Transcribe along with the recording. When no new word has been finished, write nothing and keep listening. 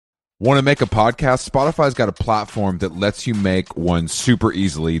Want to make a podcast? Spotify's got a platform that lets you make one super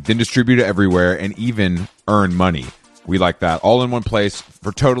easily, then distribute it everywhere, and even earn money. We like that. All in one place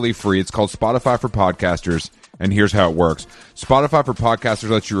for totally free. It's called Spotify for Podcasters, and here's how it works. Spotify for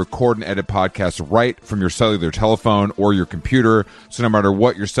Podcasters lets you record and edit podcasts right from your cellular telephone or your computer, so no matter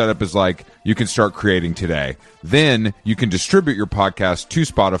what your setup is like, you can start creating today. Then you can distribute your podcast to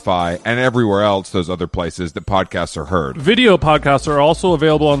Spotify and everywhere else, those other places that podcasts are heard. Video podcasts are also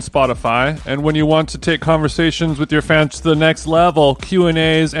available on Spotify, and when you want to take conversations with your fans to the next level,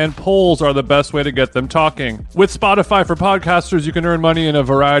 Q&As and polls are the best way to get them talking. With Spotify for Podcasters, you can earn money in a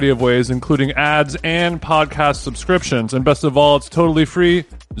variety of ways, including ads and podcast subscriptions. And best of all, it's totally free,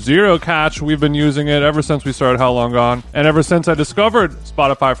 zero catch. We've been using it ever since we started How Long Gone. And ever since I discovered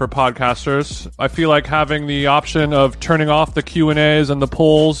Spotify for Podcasters, I feel like having the option of turning off the Q&As and the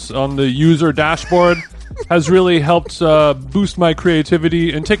polls on the user dashboard has really helped boost my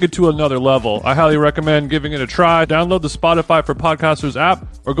creativity and take it to another level. I highly recommend giving it a try. Download the Spotify for Podcasters app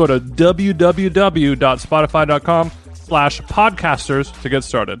or go to www.spotify.com/podcasters to get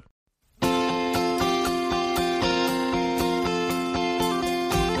started.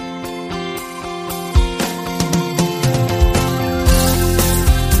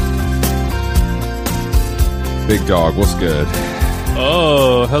 Big dog, what's good?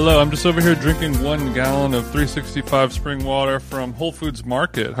 Oh, hello. I'm just over here drinking 1 gallon of 365 spring water from Whole Foods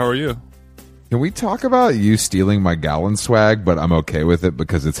Market. How are you? Can we talk about you stealing my gallon swag, but I'm okay with it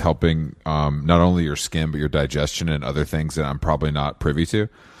because it's helping not only your skin, but your digestion and other things that I'm probably not privy to?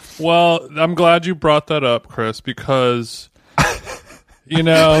 Well, I'm glad you brought that up, Chris, because, you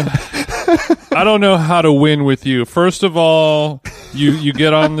know, I don't know how to win with you. First of all, you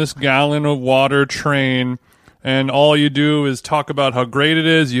get on this gallon of water train, and all you do is talk about how great it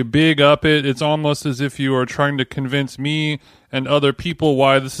is. You big up it. It's almost as if you are trying to convince me and other people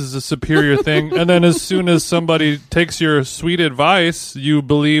why this is a superior thing. And then as soon as somebody takes your sweet advice, you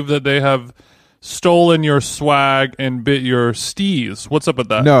believe that they have stolen your swag and bit your steez. What's up with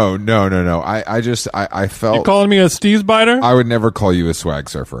that? No. I felt... You calling me a steez biter? I would never call you a swag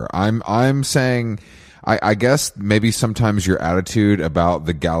surfer. I'm saying... I guess maybe sometimes your attitude about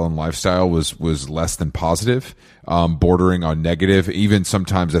the gallon lifestyle was less than positive, bordering on negative. Even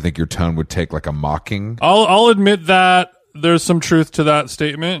sometimes I think your tone would take like a mocking. I'll admit that there's some truth to that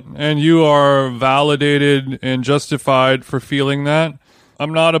statement, and you are validated and justified for feeling that.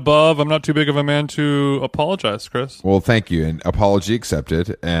 I'm not too big of a man to apologize, Chris. Well, thank you, and apology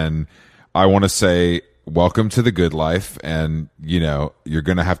accepted. And I want to say welcome to the good life, and you know you're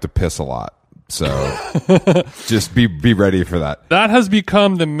going to have to piss a lot. So just be ready for that. That has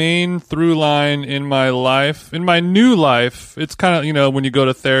become the main through line in my life, in my new life. It's kind of, you know, when you go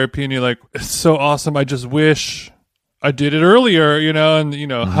to therapy and you're like, it's so awesome. I just wish I did it earlier, you know, and, you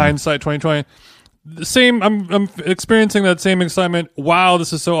know, hindsight 2020. The same, I'm experiencing that same excitement. Wow,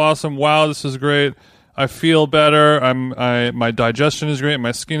 this is so awesome. Wow, this is great. I feel better. My digestion is great.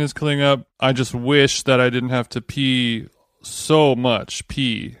 My skin is clearing up. I just wish that I didn't have to pee so much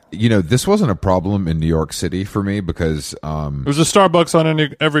pee. You know, this wasn't a problem in New York City for me because there's a Starbucks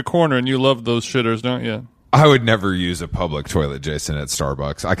on every corner, and you love those shitters, don't you? I would never use a public toilet, Jason, at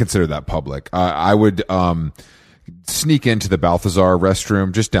Starbucks. I consider that public. I would sneak into the Balthazar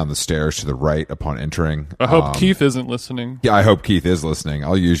restroom just down the stairs to the right upon entering. I hope Keith isn't listening. Yeah, I hope Keith is listening.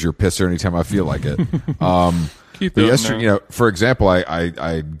 I'll use your pisser anytime I feel like it. Keith, but yesterday, you know, for example,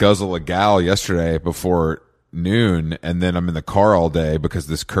 I guzzle a gal yesterday before noon, and then I'm in the car all day because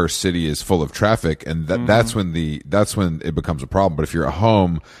this cursed city is full of traffic, and that's when it becomes a problem. But if you're at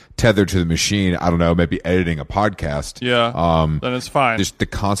home tethered to the machine, I don't know, maybe editing a podcast, then it's fine. Just the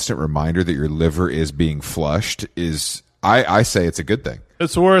constant reminder that your liver is being flushed is, I say it's a good thing.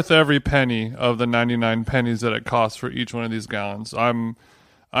 It's worth every penny of the 99 pennies that it costs for each one of these gallons. I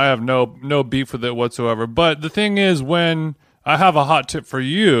have no beef with it whatsoever. But the thing is, when I have a hot tip for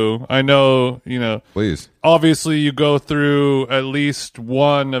you. I know, you know. Please. Obviously, you go through at least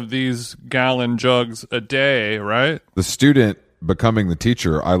one of these gallon jugs a day, right? The student becoming the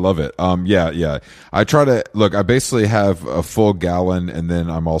teacher. I love it. Yeah. I try to look. I basically have a full gallon, and then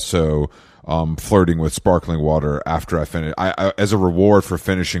I'm also flirting with sparkling water after I finish. I as a reward for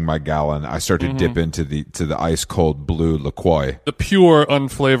finishing my gallon, I start to dip into the ice cold blue La Croix. The pure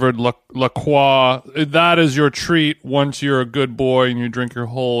unflavored La Croix. That is your treat once you're a good boy and you drink your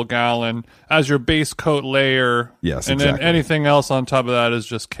whole gallon as your base coat layer. Yes, and exactly. then anything else on top of that is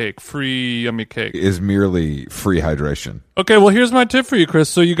just cake. Free yummy cake. Is merely free hydration. Okay, well, here's my tip for you, Chris.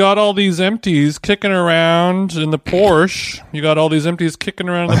 So you got all these empties kicking around in the Porsche. You got all these empties kicking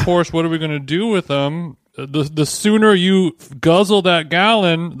around in the Porsche. What are we going to do with them? the sooner you guzzle that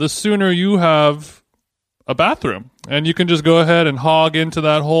gallon, the sooner you have a bathroom, and you can just go ahead and hog into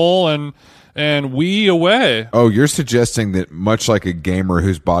that hole and wee away. Oh, you're suggesting that much like a gamer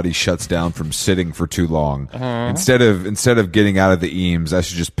whose body shuts down from sitting for too long, instead of getting out of the Eames, I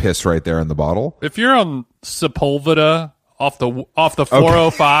should just piss right there in the bottle? If you're on Sepulveda off the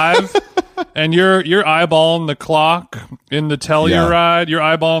 405 and you're eyeballing the clock in the Telluride, you're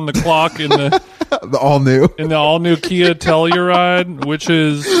eyeballing the clock in the the all new Kia Telluride, which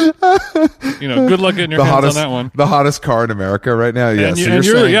is, good luck getting your hands on that one. The hottest car in America right now.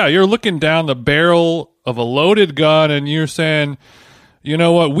 Yeah, you're looking down the barrel of a loaded gun and you're saying, you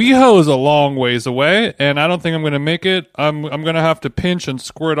know what, WeHo's a long ways away, and I don't think I'm going to make it. I'm going to have to pinch and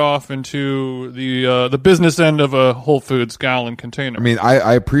squirt off into the business end of a Whole Foods gallon container. I mean,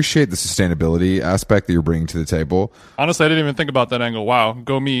 I appreciate the sustainability aspect that you're bringing to the table. Honestly, I didn't even think about that angle. Wow,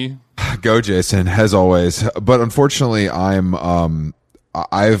 go me. Go Jason, as always. But unfortunately, I've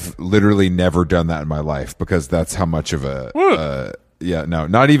literally never done that in my life because that's how much of a yeah, no,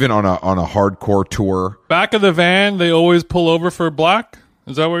 not even on a hardcore tour. Back of the van, they always pull over for black.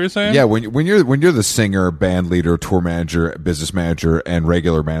 Is that what you're saying? Yeah, when you're the singer, band leader, tour manager, business manager, and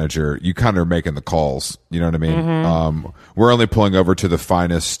regular manager, you kind of are making the calls. You know what I mean? Mm-hmm. We're only pulling over to the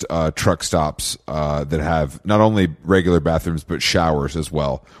finest truck stops that have not only regular bathrooms but showers as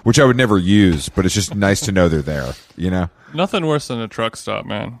well, which I would never use, but it's just nice to know they're there. You know. Nothing worse than a truck stop,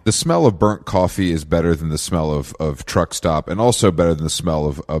 man. The smell of burnt coffee is better than the smell of truck stop, and also better than the smell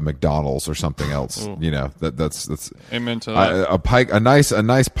of McDonald's or something else. Ooh. You know, that's amen to that. A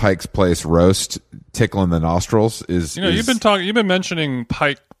nice Pike's Place roast tickling the nostrils is. You've been mentioning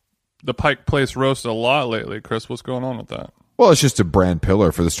the Pike Place roast a lot lately, Chris. What's going on with that? Well, it's just a brand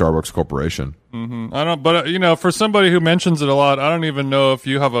pillar for the Starbucks Corporation. Mm-hmm. But for somebody who mentions it a lot, I don't even know if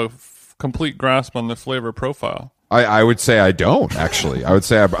you have a complete grasp on the flavor profile. I would say I don't, actually. I would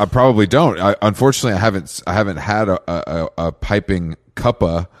say I probably don't. Unfortunately, I haven't had a piping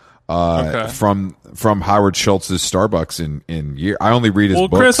cuppa from Howard Schultz's Starbucks in years. I only read his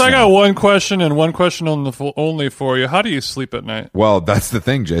books. Well, Chris, now. I got one question and one question only for you. How do you sleep at night? Well, that's the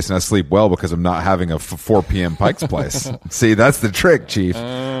thing, Jason. I sleep well because I'm not having a 4 p.m. Pike's Place. See, that's the trick, Chief.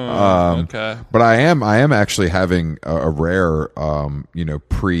 Okay. But I am actually having a rare,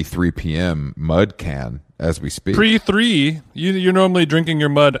 pre 3 p.m. mud can as we speak. Pre-3? You're normally drinking your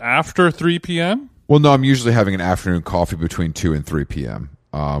mud after 3 p.m.? Well, no, I'm usually having an afternoon coffee between 2 and 3 p.m.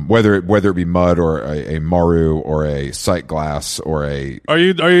 Whether it be mud or a Maru or a sight glass or a... Are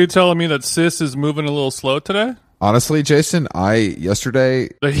you telling me that Sis is moving a little slow today? Honestly, Jason, yesterday...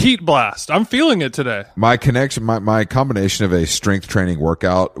 The heat blast. I'm feeling it today. My combination of a strength training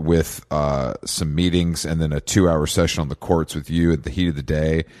workout with some meetings and then a 2-hour session on the courts with you at the heat of the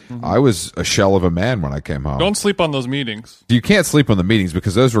day, I was a shell of a man when I came home. Don't sleep on those meetings. You can't sleep on the meetings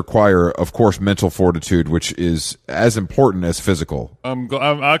because those require, of course, mental fortitude, which is as important as physical. I'm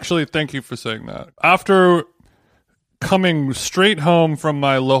actually, thank you for saying that. After coming straight home from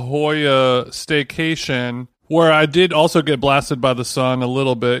my La Jolla staycation... where I did also get blasted by the sun a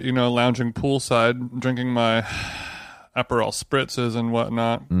little bit, lounging poolside, drinking my Aperol spritzes and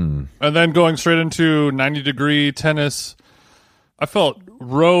whatnot. And then going straight into 90-degree tennis. I felt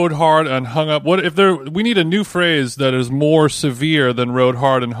rode hard and hung up. We need a new phrase that is more severe than rode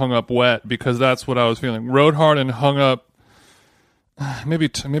hard and hung up wet, because that's what I was feeling. Rode hard and hung up. Maybe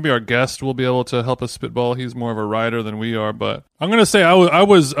our guest will be able to help us spitball. He's more of a rider than we are, but I'm going to say I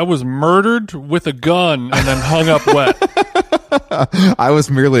was murdered with a gun and then hung up wet. I was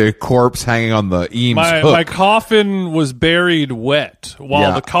merely a corpse hanging on the Eames hook. My coffin was buried wet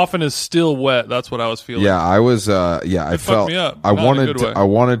while the coffin is still wet. That's what I was feeling. Yeah, I was. I felt felt me up. I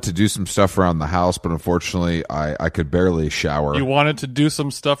wanted to do some stuff around the house, but unfortunately, I could barely shower. You wanted to do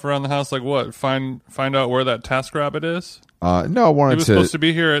some stuff around the house, like what? Find out where that TaskRabbit is. No, I wanted to. He was supposed to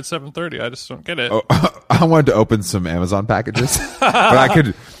be here at 7:30. I just don't get it. I wanted to open some Amazon packages, but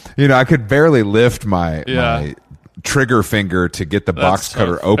I could barely lift my trigger finger to get the box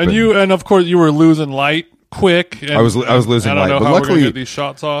cutter open. And of course you were losing light quick. And I was losing light. I don't know but how luckily, we're gonna get these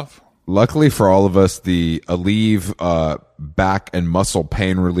shots off. Luckily for all of us, the Aleve back and muscle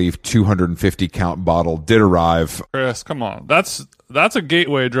pain relief 250 count bottle did arrive. Chris, come on. That's a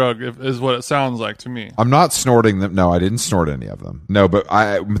gateway drug, is what it sounds like to me. I'm not snorting them. No, I didn't snort any of them. No, but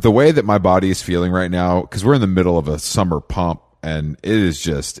the way that my body is feeling right now, because we're in the middle of a summer pump, and it is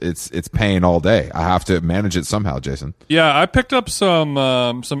just it's pain all day. I have to manage it somehow, Jason. Yeah, I picked up some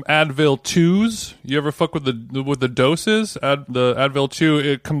Advil 2s. You ever fuck with the doses? The Advil 2,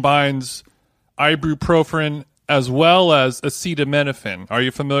 it combines ibuprofen, as well as acetaminophen. Are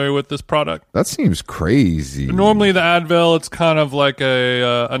you familiar with this product? That seems crazy. Normally, the Advil, it's kind of like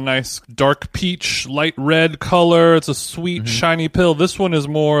a nice dark peach, light red color. It's a sweet, shiny pill. This one is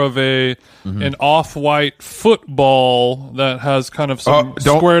more of an off-white football that has kind of some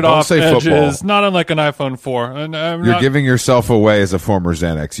squared off edges. Football. Not unlike an iPhone 4. And You're giving yourself away as a former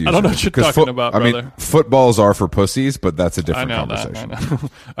Xanax user. I don't know what you're talking about, brother. I mean, footballs are for pussies, but that's a different conversation. I know.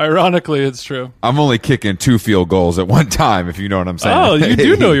 Ironically, it's true. I'm only kicking 2 field goals at one time, if you know what I'm saying. Oh, you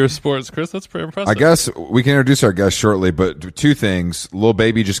do know your sports, Chris. That's pretty impressive. I guess we can introduce our guest shortly, but 2 things. Lil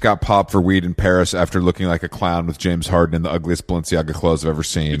Baby just got popped for weed in Paris after looking like a clown with James Harden in the ugliest Balenciaga clothes I've ever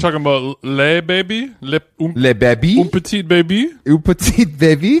seen. You're talking about Le Baby? Le Baby? Un petit baby? Un petit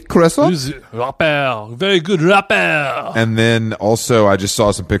baby? Croissant? Rapper. Very good rapper. And then also, I just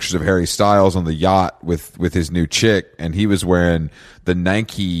saw some pictures of Harry Styles on the yacht with his new chick, and he was wearing the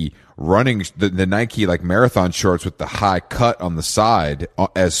Nike the Nike like marathon shorts with the high cut on the side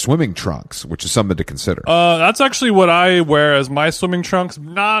as swimming trunks, which is something to consider. That's actually what I wear as my swimming trunks.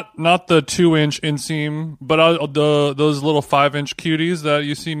 Not the 2-inch inseam, but those little 5-inch cuties that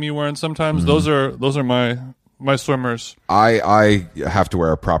you see me wearing sometimes. Those are my swimmers. I have to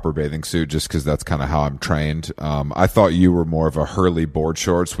wear a proper bathing suit just because that's kind of how I'm trained. I thought you were more of a Hurley board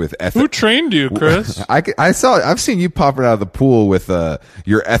shorts with Who trained you, Chris? I've seen you popping out of the pool with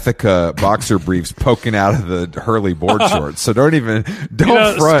your Ethica boxer briefs poking out of the Hurley board shorts. So don't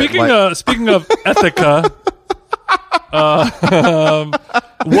front. Speaking of Ethica,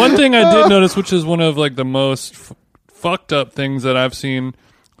 one thing I did notice, which is one of like the most fucked up things that I've seen.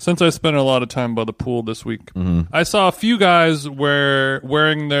 Since I spent a lot of time by the pool this week, I saw a few guys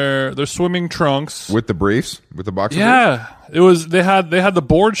wearing their swimming trunks with the briefs, with the boxer briefs. Yeah, they had the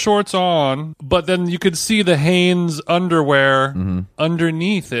board shorts on, but then you could see the Hanes underwear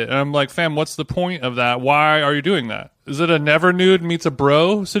underneath it. And I'm like, fam, what's the point of that? Why are you doing that? Is it a never nude meets a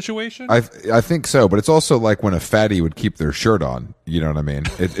bro situation? I think so, but it's also like when a fatty would keep their shirt on. You know what I mean?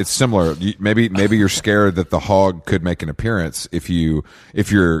 It's similar. Maybe you're scared that the hog could make an appearance if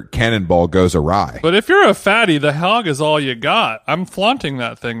your cannonball goes awry. But if you're a fatty, the hog is all you got. I'm flaunting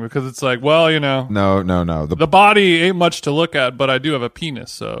that thing because it's like, well, you know, no. The body ain't much to look at, but I do have a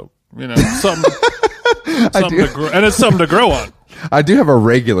penis, so you know something. And it's something to grow on. I do have a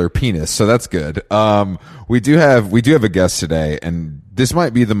regular penis, so that's good. We do have a guest today, and this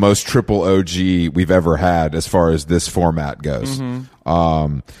might be the most triple OG we've ever had as far as this format goes.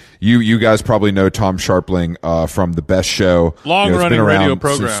 You guys probably know Tom Scharpling from The Best Show. Long-running radio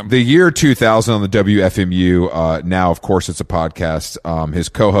program. The year 2000 on the WFMU. Now, of course, it's a podcast. His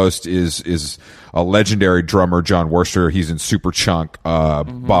co-host is a legendary drummer, John Worster. He's in Superchunk,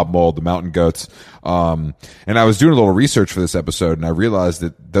 Bob Mould, the Mountain Goats. And I was doing a little research for this episode, and I realized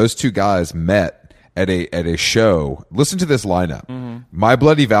that those two guys met at a show. Listen to this lineup. My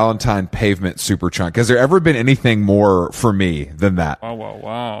Bloody Valentine, Pavement, Superchunk. Has there ever been anything more for me than that? Oh,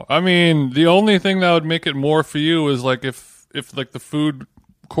 wow. I mean, the only thing that would make it more for you is like if like the food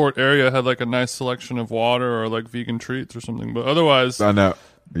court area had like a nice selection of water or like vegan treats or something. But otherwise, I know.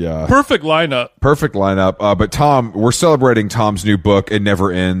 Yeah. Perfect lineup. But Tom, we're celebrating Tom's new book, It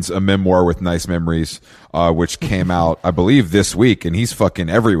Never Ends, a memoir with nice memories, which came out, I believe, this week, and he's fucking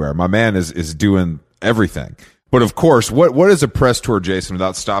everywhere. My man is doing everything. But of course, what is a press tour, Jason,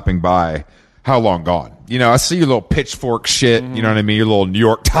 without stopping by How Long Gone? You know, I see your little pitchfork shit, you know what I mean? Your little New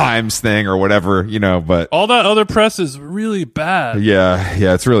York Times thing or whatever, you know, but all that other press is really bad. Yeah,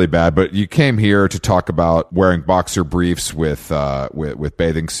 it's really bad. But you came here to talk about wearing boxer briefs with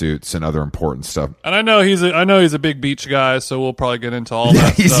bathing suits and other important stuff. And I know he's a big beach guy, so we'll probably get into all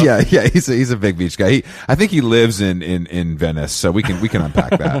that stuff. He's a big beach guy. I think he lives in Venice, so we can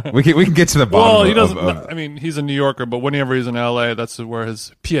unpack that. we can get to the bottom. Well, he doesn't. I mean, he's a New Yorker, but whenever he's in LA, that's where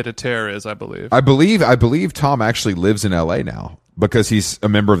his pied à terre is, I believe. I believe Tom actually lives in LA now because he's a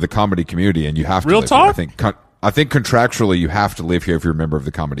member of the comedy community, and you have to Real live talk? here. I think contractually you have to live here if you're a member of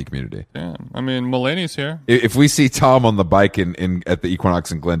the comedy community. Yeah, I mean, Mulaney's here. If we see Tom on the bike at the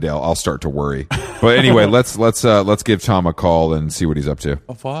Equinox in Glendale, I'll start to worry. But anyway, let's give Tom a call and see what he's up to.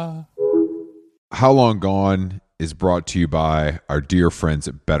 Au revoir. How Long Gone is brought to you by our dear friends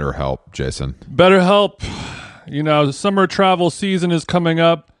at BetterHelp, Jason. BetterHelp, you know, summer travel season is coming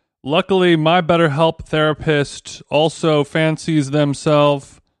up. Luckily, my BetterHelp therapist also fancies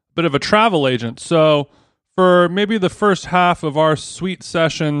themselves a bit of a travel agent. So for maybe the first half of our sweet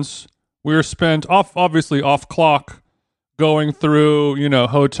sessions, we were spent obviously off clock going through, you know,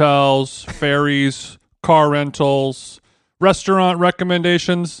 hotels, ferries, car rentals, restaurant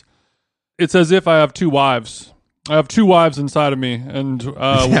recommendations. It's as if I have two wives. I have two wives inside of me, and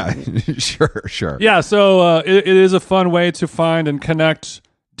Yeah, sure. yeah. So it is a fun way to find and connect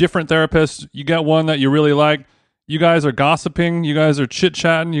different therapists. You get one that you really like. You guys are gossiping. You guys are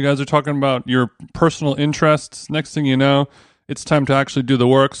chit-chatting. You guys are talking about your personal interests. Next thing you know, it's time to actually do the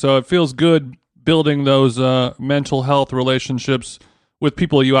work. So it feels good building those mental health relationships with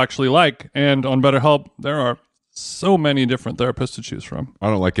people you actually like. And on BetterHelp, there are so many different therapists to choose from. I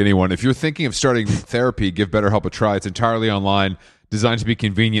don't like anyone. If you're thinking of starting therapy, give BetterHelp a try. It's entirely online, designed to be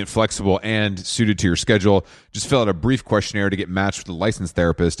convenient, flexible, and suited to your schedule. Just fill out a brief questionnaire to get matched with a licensed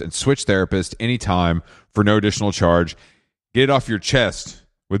therapist and switch therapist anytime for no additional charge. Get it off your chest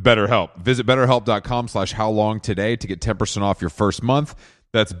with BetterHelp. Visit BetterHelp.com/howlong today to get 10% off your first month.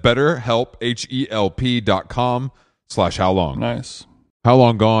 That's BetterHelp, HELP.com/howlong. Nice. How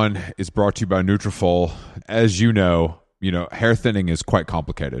Long Gone is brought to you by Nutrafol. As you know, hair thinning is quite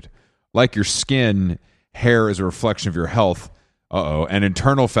complicated. Like your skin, hair is a reflection of your health. And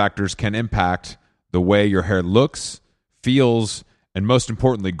internal factors can impact the way your hair looks, feels, and most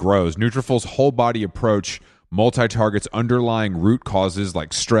importantly, grows. Nutrafol's whole body approach multi-targets underlying root causes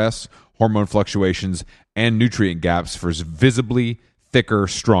like stress, hormone fluctuations, and nutrient gaps for visibly thicker,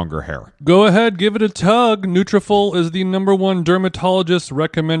 stronger hair. Go ahead, give it a tug. Nutrafol is the #1 dermatologist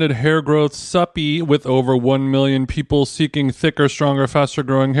recommended hair growth suppy with over 1 million people seeking thicker, stronger, faster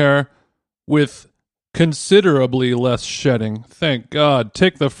growing hair with considerably less shedding. Thank God.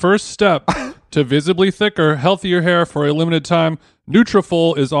 Take the first step to visibly thicker, healthier hair for a limited time.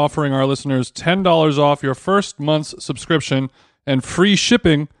 Nutrafol is offering our listeners $10 off your first month's subscription and free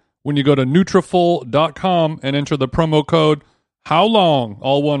shipping when you go to Nutrafol.com and enter the promo code HOWLONG,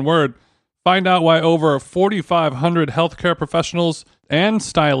 all one word. Find out why over 4,500 healthcare professionals and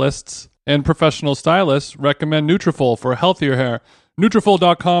stylists and professional stylists recommend Nutrafol for healthier hair.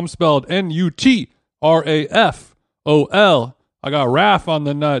 Nutrafol.com, spelled Nutrafol. I got RAF on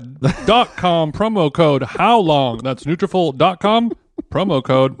the nut. .com, promo code HOWLONG. That's Nutrafol.com, promo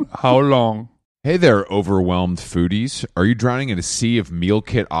code HOWLONG. Hey there, overwhelmed foodies. Are you drowning in a sea of meal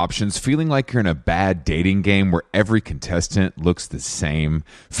kit options, feeling like you're in a bad dating game where every contestant looks the same?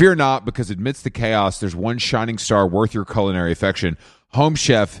 Fear not, because amidst the chaos, there's one shining star worth your culinary affection. Home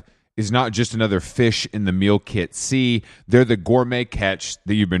Chef is not just another fish in the meal kit sea. They're the gourmet catch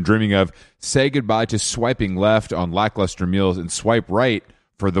that you've been dreaming of. Say goodbye to swiping left on lackluster meals and swipe right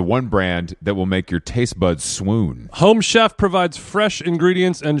for the one brand that will make your taste buds swoon. Home Chef provides fresh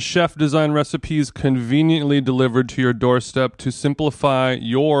ingredients and chef-design recipes conveniently delivered to your doorstep to simplify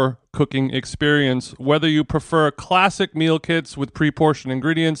your cooking experience. Whether you prefer classic meal kits with pre-portioned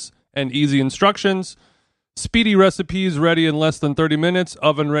ingredients and easy instructions, speedy recipes ready in less than 30 minutes,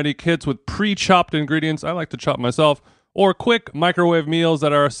 oven-ready kits with pre-chopped ingredients, I like to chop myself, or quick microwave meals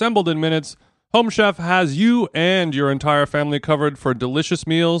that are assembled in minutes, Home Chef has you and your entire family covered for delicious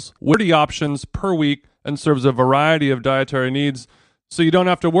meals, witty options per week, and serves a variety of dietary needs, so you don't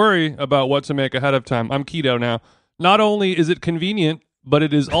have to worry about what to make ahead of time. I'm keto now. Not only is it convenient, but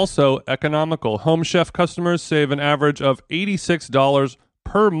it is also economical. Home Chef customers save an average of $86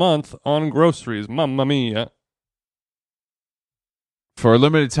 per month on groceries. Mamma mia. For a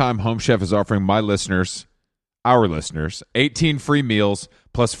limited time, Home Chef is offering our listeners, 18 free meals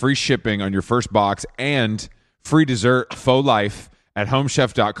plus free shipping on your first box and free dessert for life at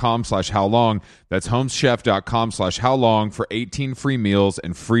homechef.com/howlong. That's homechef.com/howlong for 18 free meals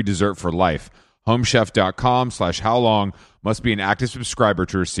and free dessert for life. Homechef.com/howlong. Must be an active subscriber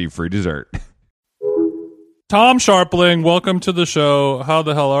to receive free dessert. Tom Scharpling, welcome to the show. How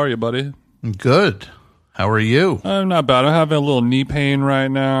the hell are you, buddy? Good. How are you? I'm not bad. I'm having a little knee pain right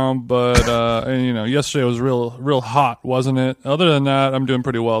now, but and, yesterday was real hot, wasn't it? Other than that, I'm doing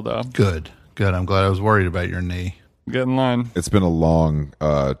pretty well, though. Good. I'm glad. I was worried about your knee. Get in line. It's been a long,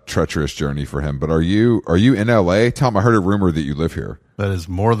 treacherous journey for him. But are you in LA, Tom? I heard a rumor that you live here. That is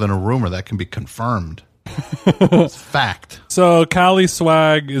more than a rumor. That can be confirmed. It's fact. So Cali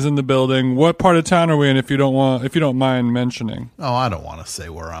Swag is in the building. What part of town are we in? If you don't mind mentioning. Oh, I don't want to say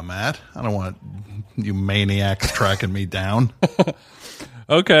where I'm at. I don't want you maniacs tracking me down.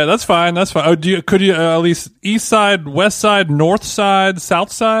 Okay, that's fine. That's fine. Oh, could you at least east side, west side, north side, south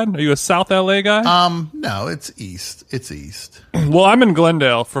side? Are you a South LA guy? No, it's east. It's east. Well, I'm in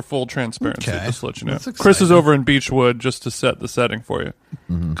Glendale for full transparency. Okay. Just to let you know. That's exciting. Chris is over in Beechwood just to set the setting for you.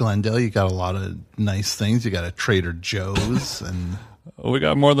 Mm-hmm. Glendale, you got a lot of nice things. You got a Trader Joe's and we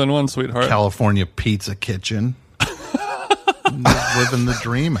got more than one, sweetheart. California Pizza Kitchen. Living the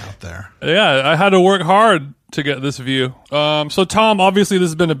dream out there. Yeah, I had to work hard to get this view. So Tom, obviously this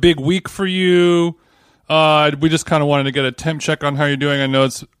has been a big week for you. We just kind of wanted to get a temp check on how you're doing. I know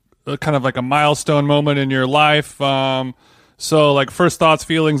it's kind of like a milestone moment in your life. So like first thoughts,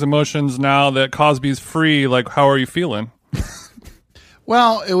 feelings, emotions. Now that Cosby's free, like how are you feeling?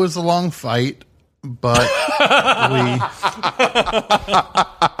 Well, it was a long fight, but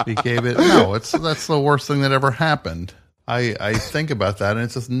we gave it. No, that's the worst thing that ever happened. I think about that,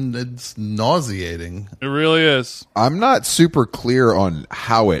 and it's nauseating. It really is. I'm not super clear on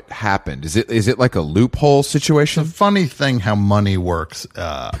how it happened. Is it like a loophole situation? It's a funny thing how money works.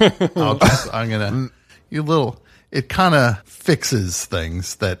 It kind of fixes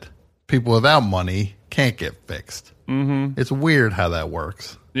things that people without money can't get fixed. Mm-hmm. It's weird how that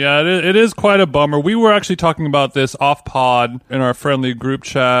works. Yeah, it is quite a bummer. We were actually talking about this off pod in our friendly group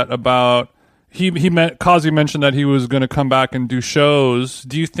chat about Cosby mentioned that he was going to come back and do shows.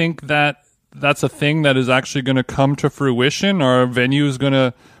 Do you think that that's a thing that is actually going to come to fruition, or are venues going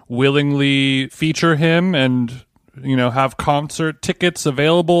to willingly feature him and, you know, have concert tickets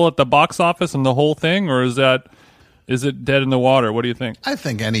available at the box office and the whole thing, or is it dead in the water? What do you think? I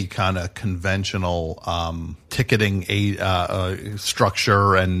think any kind of conventional ticketing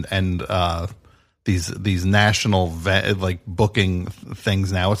structure and these national like booking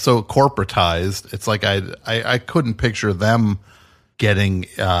things now, it's so corporatized. It's like I couldn't picture them getting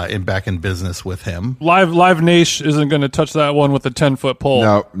back in business with him. Live Nation isn't going to touch that one with a 10-foot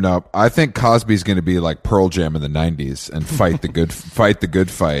pole. No. I think Cosby's going to be like Pearl Jam in the '90s and fight the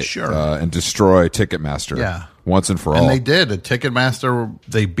good fight, sure, and destroy Ticketmaster. Yeah. Once and for all. And they did. At Ticketmaster,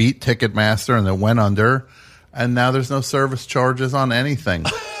 they beat Ticketmaster and they went under, and now there's no service charges on anything.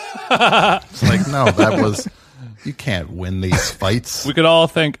 It's like, no, you can't win these fights. We could all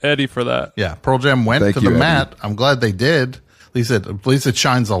thank Eddie for that. Yeah, Pearl Jam went to the mat. I'm glad they did. At least it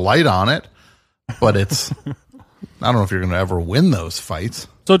shines a light on it, but I don't know if you're going to ever win those fights.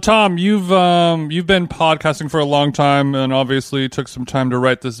 So, Tom, you've been podcasting for a long time, and obviously took some time to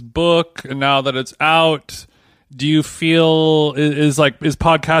write this book. And now that it's out, do you feel is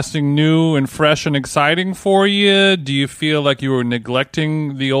podcasting new and fresh and exciting for you? Do you feel like you were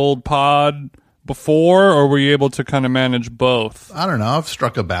neglecting the old pod before, or were you able to kind of manage both? I don't know. I've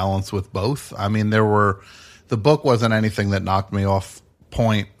struck a balance with both. I mean, the book wasn't anything that knocked me off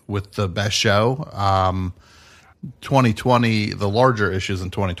point with the best show. 2020, the larger issues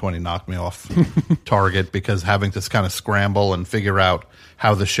in 2020 knocked me off target because having to kind of scramble and figure out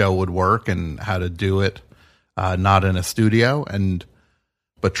how the show would work and how to do it, not in a studio,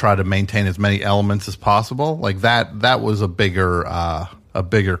 but try to maintain as many elements as possible. Like that was a bigger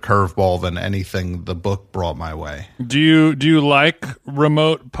curveball than anything the book brought my way. Do you like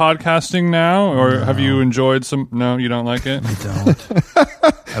remote podcasting now, or have you enjoyed some? No, you don't like it? I don't.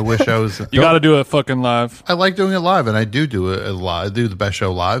 I wish I was. You got to do it fucking live. I like doing it live, and I do it live. I do the best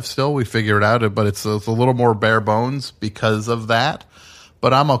show live still. We figure it out, but it's a little more bare bones because of that.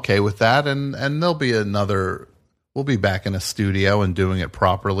 But I'm okay with that, and there'll be we'll be back in a studio and doing it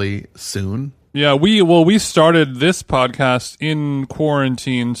properly soon. Yeah, we started this podcast in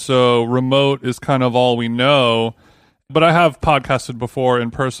quarantine, so remote is kind of all we know. But I have podcasted before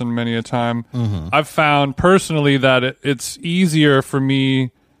in person many a time. Mm-hmm. I've found personally that it's easier for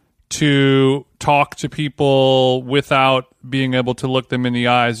me to talk to people without being able to look them in the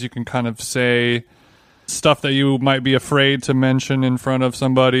eyes. You can kind of say stuff that you might be afraid to mention in front of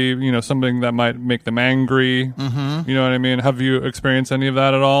somebody, you know, something that might make them angry. Mm-hmm. You know what I mean? Have you experienced any of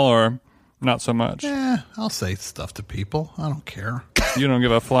that at all, or not so much? Yeah, I'll say stuff to people. I don't care. You don't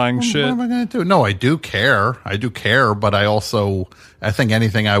give a flying shit. What am I going to do? No, I do care. But I think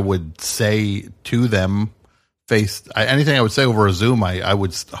anything I would say to them anything I would say over a Zoom, I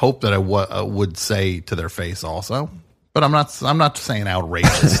would hope that I would say to their face also. But I'm not saying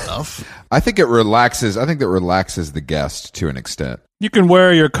outrageous stuff. I think that relaxes the guest to an extent. You can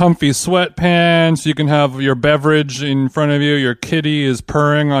wear your comfy sweatpants. You can have your beverage in front of you. Your kitty is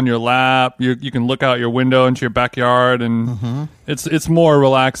purring on your lap. You can look out your window into your backyard, and it's more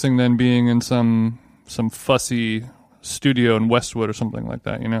relaxing than being in some fussy studio in Westwood or something like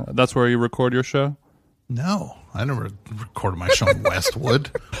that. You know, that's where you record your show. No, I never recorded my show in Westwood.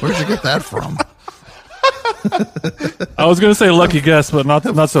 Where did you get that from? I was going to say lucky guess, but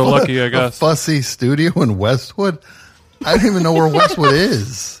not so lucky, I guess. A fussy studio in Westwood? I don't even know where Westwood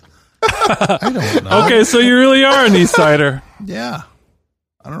is. I don't know. Okay, so you really are an East Sider. Yeah.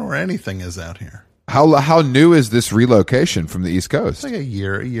 I don't know where anything is out here. How new is this relocation from the East Coast? It's like a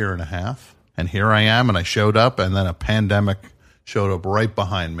year and a half. And here I am, and I showed up, and then a pandemic showed up right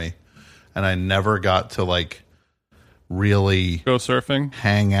behind me. And I never got to, really go surfing,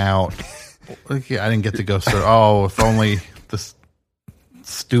 hang out. I didn't get to go surf. Oh, if only this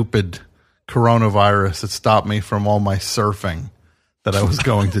stupid coronavirus had stopped me from all my surfing. that I was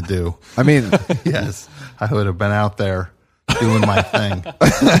going to do. I mean, Yes, I would have been out there doing my thing.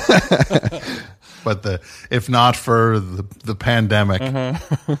 But if not for the pandemic,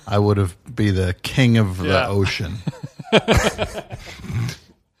 I would have be the king of the ocean.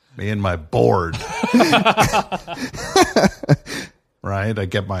 Me and my board. Right? I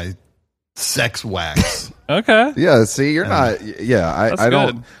get my sex wax. Okay. yeah. See, you're not. Yeah, I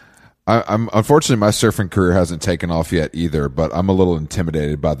don't. good. I'm unfortunately my surfing career hasn't taken off yet either. But I'm a little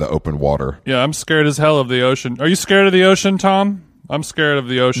intimidated by the open water. Yeah, I'm scared as hell of the ocean. Are you scared of the ocean, Tom? I'm scared of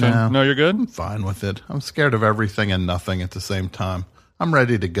the ocean. No, you're good? I'm fine with it. I'm scared of everything and nothing at the same time. I'm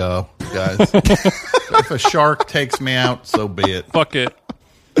ready to go, guys. If a shark takes me out, so be it. Fuck it.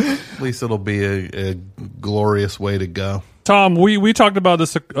 At least it'll be a glorious way to go. Tom, we talked about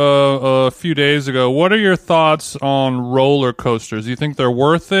this a few days ago. What are your thoughts on roller coasters? Do you think they're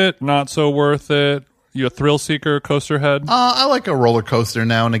worth it? Not so worth it? You a thrill seeker, coaster head? I like a roller coaster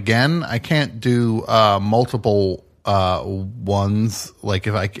now and again. I can't do multiple ones. Like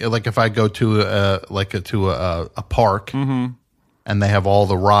if I go to a park and they have all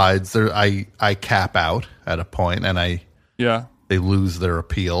the rides, there I cap out at a point and they lose their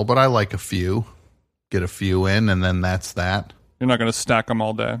appeal. But I like a few. Get a few in, and then that's that. You're not going to stack them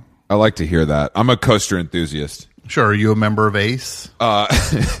all day. I like to hear that. I'm a coaster enthusiast. Sure. Are you a member of ACE? I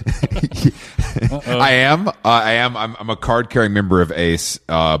am. I'm a card-carrying member of ACE,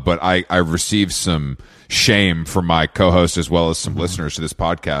 but I received some shame from my co-host as well as some listeners to this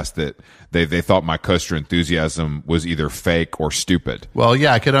podcast that they thought my coaster enthusiasm was either fake or stupid. Well,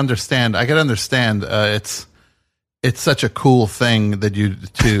 yeah, I could understand. It's such a cool thing that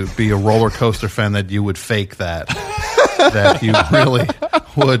to be a roller coaster fan that you would fake that you really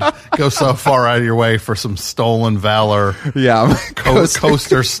would go so far out of your way for some stolen valor. Yeah,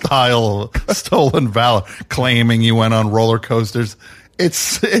 coaster style stolen valor, claiming you went on roller coasters.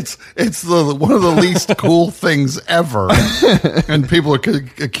 It's one of the least cool things ever, and people are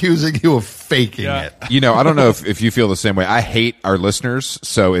accusing you of faking it. You know, I don't know if you feel the same way. I hate our listeners,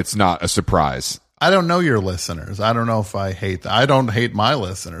 so it's not a surprise. I don't know your listeners. I don't know if I hate them. I don't hate my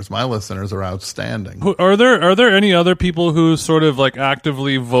listeners. My listeners are outstanding. Are there any other people who sort of like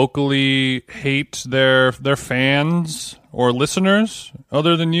actively, vocally hate their fans or listeners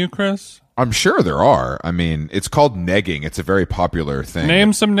other than you, Chris? I'm sure there are. I mean, it's called negging. It's a very popular thing.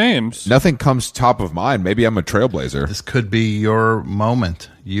 Name some names. Nothing comes top of mind. Maybe I'm a trailblazer. This could be your moment.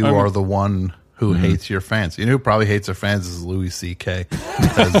 You are the one who hates your fans. You know who probably hates their fans is Louis C.K.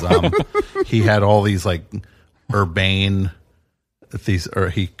 because he had all these like urbane,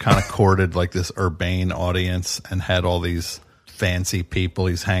 he kind of courted like this urbane audience and had all these fancy people.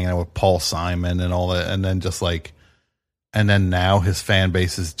 He's hanging out with Paul Simon and all that, and then now his fan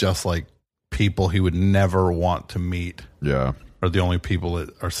base is just like people he would never want to meet. Yeah, are the only people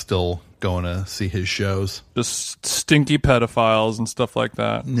that are still going to see his shows. Just stinky pedophiles and stuff like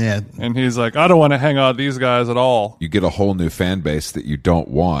that. Yeah. And he's like, I don't want to hang out with these guys at all. You get a whole new fan base that you don't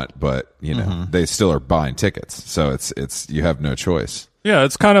want, but you know, they still are buying tickets. So it's you have no choice. Yeah,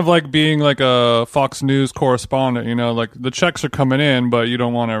 it's kind of like being like a Fox News correspondent, you know, like the checks are coming in, but you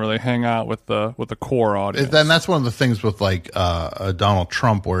don't want to really hang out with the core audience. Then that's one of the things with like Donald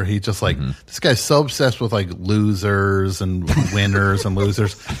Trump, where he just like this guy's so obsessed with like losers and winners and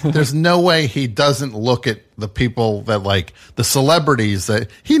losers. There's no way he doesn't look at the people that like the celebrities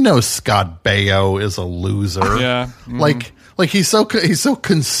that he knows. Scott Baio is a loser. Yeah, like he's so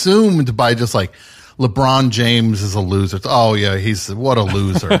consumed by just like LeBron James is a loser. Oh yeah, what a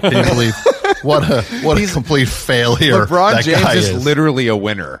loser. Can you believe what a complete failure? LeBron that James guy is literally a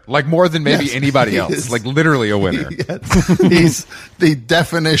winner, like more than maybe anybody else. Like literally a winner. He's the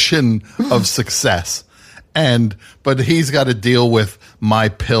definition of success. But he's got to deal with My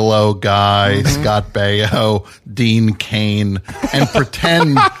Pillow guy, Scott Baio, Dean Cain, and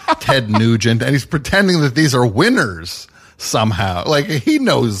pretend Ted Nugent, and he's pretending that these are winners. Somehow, like he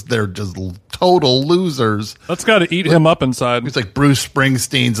knows they're just total losers. That's got to eat him up inside. He's like Bruce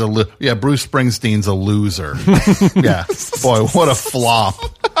Springsteen's Bruce Springsteen's a loser. Yeah, boy, what a flop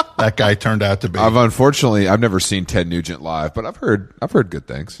that guy turned out to be. I've never seen Ted Nugent live, but I've heard good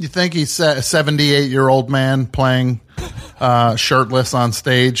things. You think he's a 78-year-old man playing shirtless on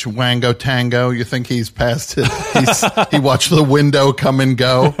stage, Wango Tango? You think he's past it? He watched the window come and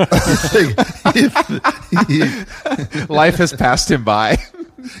go. Life has passed him by.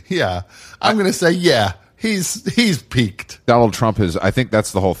 Yeah, I'm going to say, yeah, he's peaked. Donald Trump I think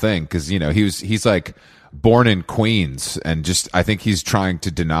that's the whole thing, because you know he's like born in Queens, and just I think he's trying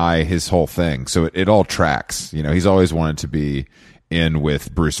to deny his whole thing. So it all tracks. You know, he's always wanted to be in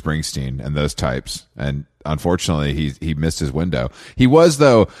with Bruce Springsteen and those types. And unfortunately, he missed his window. He was,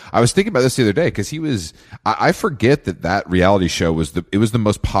 though. I was thinking about this the other day because he was. I forget that reality show was the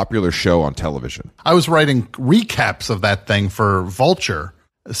most popular show on television. I was writing recaps of that thing for Vulture,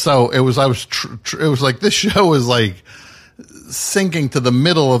 so it was. It was like this show was like sinking to the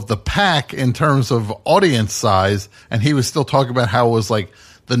middle of the pack in terms of audience size, and he was still talking about how it was like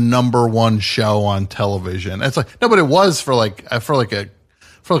the number one show on television. It's like, no, but it was for like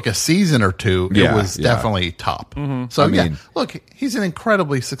a season or two. Yeah, it was definitely top. So look, he's an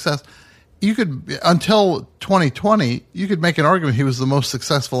incredibly successful. You could, until 2020, you could make an argument he was the most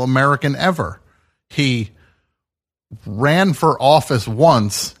successful American ever. He ran for office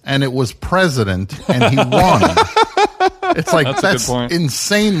once, and it was president, and he won. It's like that's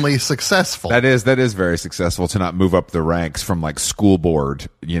insanely successful. That is very successful to not move up the ranks from like school board.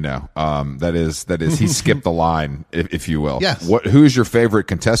 That is he skipped the line, if you will. Yes. Who's your favorite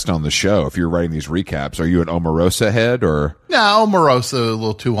contestant on the show? If you're writing these recaps, are you an Omarosa head or? No, Omarosa a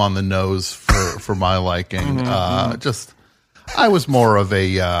little too on the nose for my liking. I was more of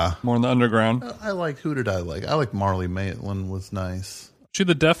a more in the underground. Who did I like? I like Marley Maitland was nice. She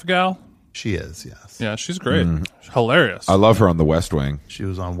the deaf gal? She is, yes. Yeah, she's great. Hilarious. I love her on The West Wing. She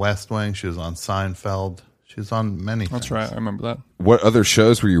was on West Wing. She was on Seinfeld. She was on many things. That's right. I remember that. What other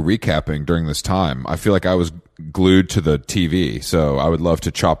shows were you recapping during this time? I feel like I was glued to the TV, so I would love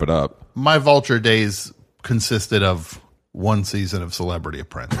to chop it up. My Vulture days consisted of one season of Celebrity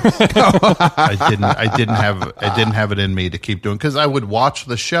Apprentice. I didn't have it in me to keep doing, because I would watch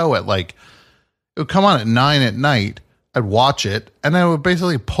the show at like, it would come on at 9 at night. I'd watch it, and I would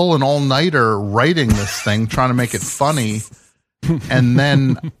basically pull an all-nighter writing this thing, trying to make it funny, and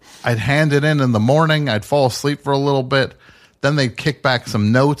then I'd hand it in the morning. I'd fall asleep for a little bit. Then they'd kick back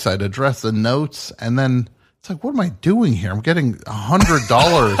some notes. I'd address the notes, and then it's like, what am I doing here? I'm getting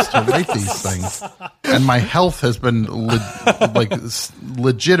 $100 to write these things, and my health has been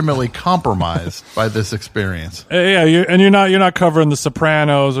legitimately compromised by this experience. Yeah, you're not covering The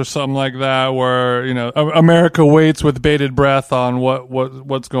Sopranos or something like that, where America waits with bated breath on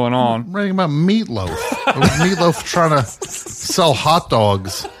what's going on. I'm writing about Meatloaf. It was Meatloaf trying to sell hot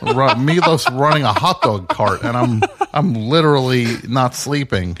dogs. Meatloaf's running a hot dog cart, and I'm literally not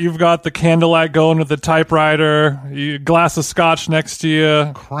sleeping. You've got the candlelight going with the typewriter, a glass of scotch next to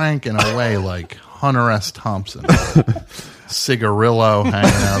you, cranking away like Hunter S. Thompson. Cigarillo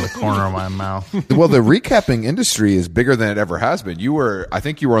hanging out of the corner of my mouth. Well, the recapping industry is bigger than it ever has been. I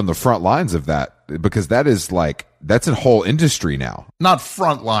think you were on the front lines of that, because that's a whole industry now. Not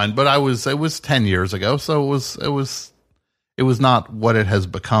front line, but it was 10 years ago, so it was not what it has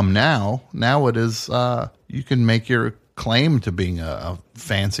become now. Now it is, you can make your claim to being a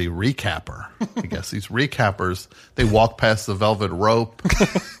fancy recapper. I guess these recappers, they walk past the velvet rope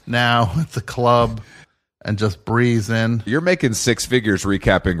now at the club and just breeze in. You're making six figures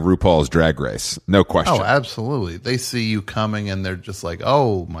recapping RuPaul's Drag Race. No question. Oh, absolutely. They see you coming and they're just like,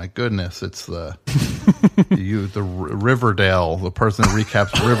 oh my goodness, it's the Riverdale, the person who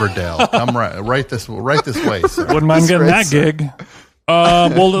recaps Riverdale. Come right this way, sir. Wouldn't mind getting that gig.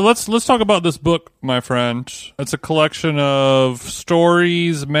 Well, let's talk about this book, my friend. It's a collection of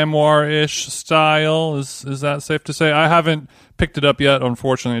stories, memoir-ish style. Is that safe to say? I haven't picked it up yet,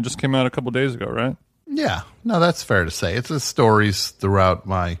 unfortunately. It just came out a couple days ago, right? Yeah, no, that's fair to say. It's the stories throughout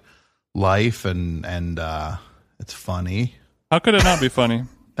my life, and it's funny. How could it not be funny?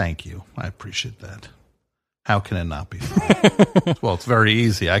 Thank you. I appreciate that. How can it not be funny? Well, it's very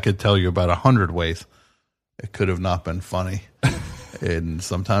easy. I could tell you about 100 ways it could have not been funny. And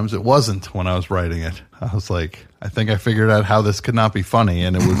sometimes it wasn't when I was writing it. I was like, I think I figured out how this could not be funny,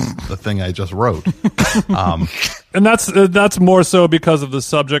 and it was the thing I just wrote. And that's more so because of the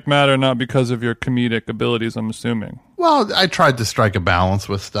subject matter, not because of your comedic abilities, I'm assuming. Well, I tried to strike a balance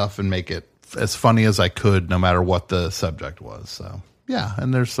with stuff and make it as funny as I could, no matter what the subject was. So, yeah,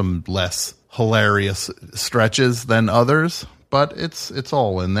 and there's some less hilarious stretches than others, but it's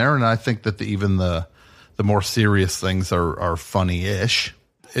all in there, and I think that even the more serious things are funny-ish.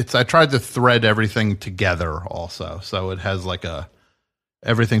 I tried to thread everything together also, so it has like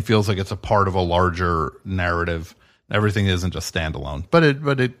everything feels like it's a part of a larger narrative. Everything isn't just standalone,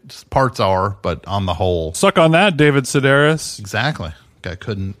 but parts are, but on the whole. Suck on that, David Sedaris. Exactly. I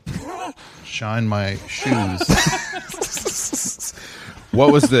couldn't shine my shoes.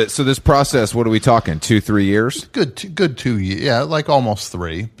 What was so this process, what are we talking, 2-3 years? Good 2 years. Yeah, like almost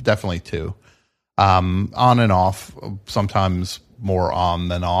 3, definitely 2. On and off, sometimes more on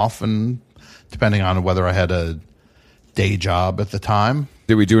than off, and depending on whether I had a day job at the time.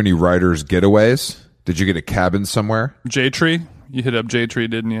 Did we do any writers' getaways? Did you get a cabin somewhere? J-Tree? You hit up J-Tree,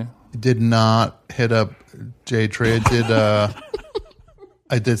 didn't you? Did not hit up J-Tree.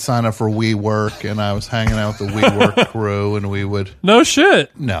 I did sign up for WeWork, and I was hanging out with the WeWork crew, and we would... No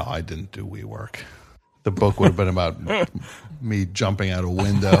shit. No, I didn't do WeWork. The book would have been about me jumping out a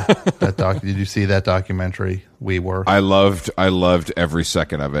window. Did you see that documentary, WeWork? I loved every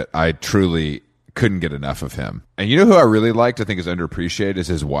second of it. I truly couldn't get enough of him. And you know who I really liked, I think is underappreciated, is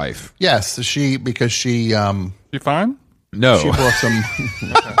his wife. Yes, because she... You fine? No. She brought some...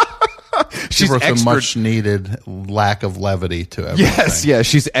 She brought some much needed lack of levity to everything. Yes, yeah,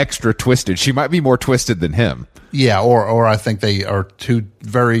 she's extra twisted. She might be more twisted than him. Yeah, or I think they are two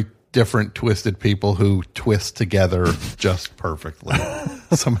very different twisted people who twist together just perfectly.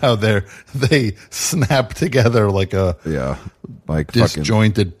 Somehow they snap together like a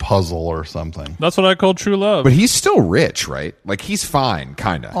disjointed puzzle or something. That's what I call true love. But he's still rich, right? Like he's fine,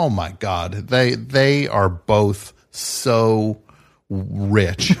 kind of. Oh my God, they are both so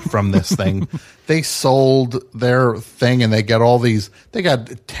rich from this thing. They sold their thing and they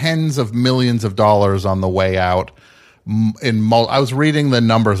got tens of millions of dollars on the way out. I was reading the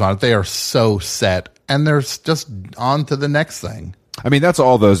numbers on it. They are so set, and they're just on to the next thing. I mean, that's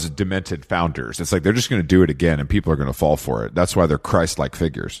all those demented founders. It's like they're just going to do it again, and people are going to fall for it. That's why they're Christ-like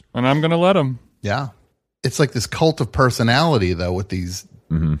figures. And I'm going to let them. Yeah. It's like this cult of personality, though, with these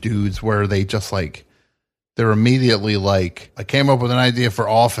dudes where they just like, they're immediately like, I came up with an idea for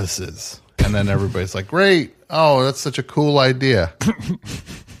offices. And then everybody's like, great. Oh, that's such a cool idea.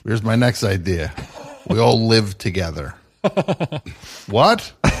 Here's my next idea. We all live together.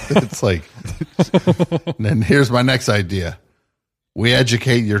 What? It's like, and then here's my next idea. We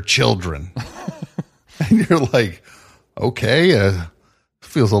educate your children. And you're like, okay,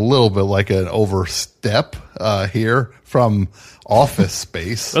 feels a little bit like an overstep here from Office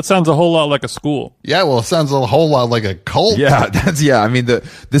Space. That sounds a whole lot like a school. Yeah, well, it sounds a whole lot like a cult. Yeah, I mean,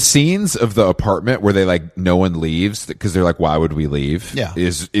 the scenes of the apartment where they like no one leaves because they're like, why would we leave? Yeah,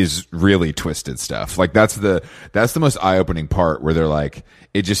 is really twisted stuff. Like that's the most eye-opening part where they're like,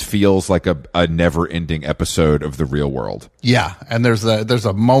 it just feels like a never-ending episode of The Real World. Yeah, and there's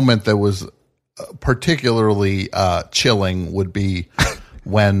a moment that was particularly chilling would be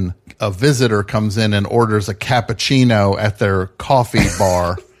when a visitor comes in and orders a cappuccino at their coffee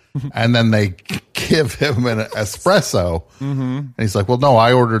bar, and then they give him an espresso. And he's like, well, no,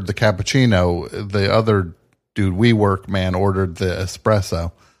 I ordered the cappuccino. The other dude, WeWork man, ordered the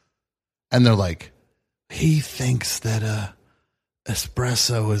espresso. And they're like, he thinks that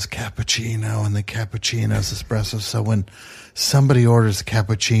espresso is cappuccino and the cappuccino is espresso. So when somebody orders a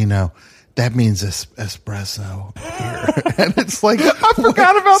cappuccino, that means espresso here. And it's like, I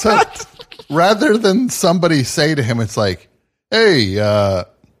forgot about that. Rather than somebody say to him, it's like, hey,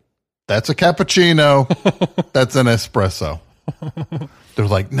 that's a cappuccino. That's an espresso. They're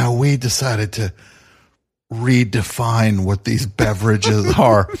like, no, we decided to redefine what these beverages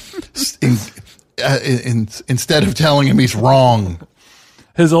are. Instead of telling him he's wrong.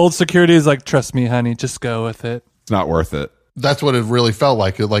 His old security is like, trust me, honey, just go with it. It's not worth it. That's what it really felt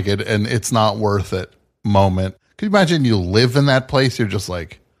like it, and it's not worth it moment. Could you imagine you live in that place? You're just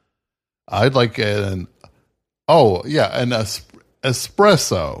like, I'd like an espresso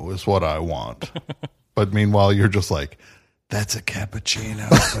is what I want. But meanwhile, you're just like, that's a cappuccino.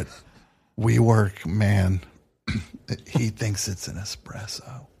 But WeWork, man, he thinks it's an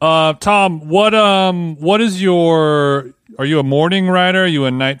espresso. Tom, what is are you a morning rider? Are you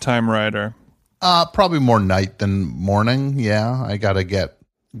a nighttime rider? Probably more night than morning. Yeah, I gotta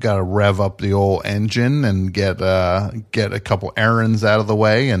rev up the old engine and get a couple errands out of the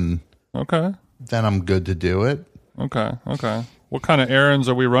way, and okay, then I'm good to do it. Okay. What kind of errands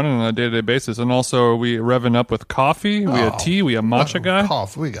are we running on a day-to-day basis? And also, are we revving up with coffee? We a tea? We a matcha guy?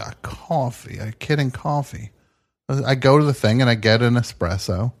 Coffee. We got coffee. Are you kidding? Coffee. I go to the thing and I get an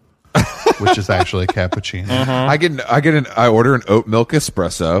espresso. Which is actually a cappuccino. I order an oat milk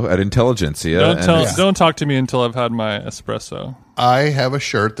espresso at Intelligentsia. Don't talk to me until I've had my espresso. I have a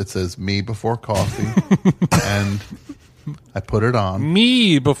shirt that says "Me Before Coffee," and I put it on.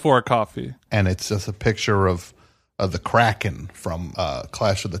 Me before coffee, and it's just a picture of the Kraken from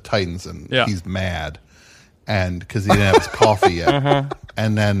Clash of the Titans, and he's mad, and because he didn't have his coffee yet,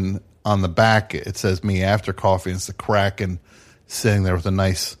 and then on the back it says "Me After Coffee," and it's the Kraken sitting there with a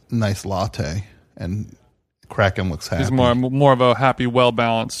nice latte, and Kraken looks happy. He's more of a happy,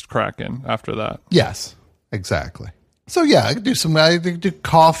 well-balanced Kraken after that. Yes, exactly. So yeah, I do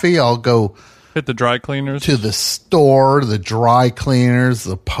coffee. I'll go Hit the dry cleaners. to the store, the dry cleaners,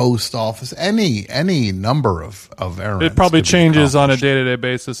 the post office, any number of errands. It probably could be changes on a accomplished. day-to-day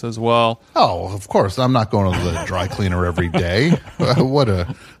basis as well. Oh, of course. I'm not going to the dry cleaner every day. What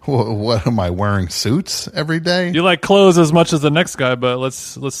am I wearing suits every day? You like clothes as much as the next guy, but let's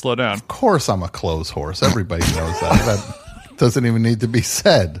slow down. Of course I'm a clothes horse. Everybody knows that. That doesn't even need to be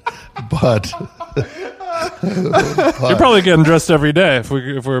said. But You're probably getting dressed every day if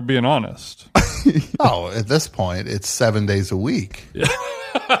we're being honest. at this point, it's 7 days a week.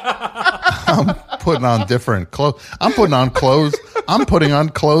 I'm putting on different clothes. I'm putting on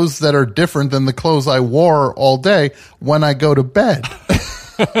clothes that are different than the clothes I wore all day when I go to bed.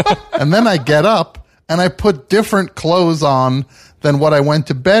 And then I get up and I put different clothes on than what I went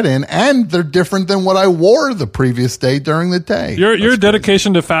to bed in, and they're different than what I wore the previous day during the day. Your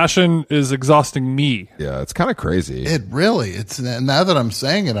dedication to fashion is exhausting me. Yeah, it's kind of crazy. It really, it's now that I'm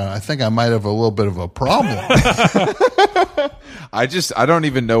saying it, I think I might have a little bit of a problem. I don't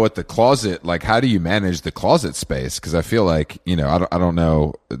even know what the closet, like, how do you manage the closet space? Because I feel like, I don't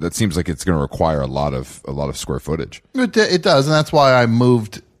know. That seems like it's going to require a lot of square footage. It does, and that's why I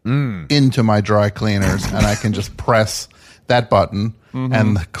moved into my dry cleaners, and I can just press that button,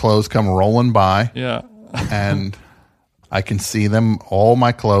 and the clothes come rolling by. Yeah. And I can see them, all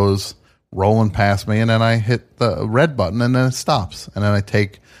my clothes rolling past me, and then I hit the red button, and then it stops, and then I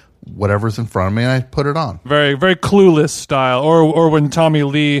take whatever's in front of me and I put it on. Very, very Clueless style. Or when Tommy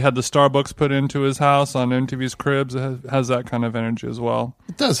Lee had the Starbucks put into his house on MTV's Cribs, it has that kind of energy as well.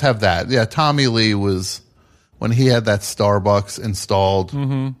 It does have that. Yeah, Tommy Lee was, when he had that Starbucks installed,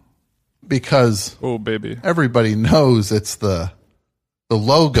 because Oh, baby. everybody knows it's the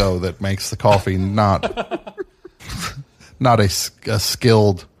logo that makes the coffee, not a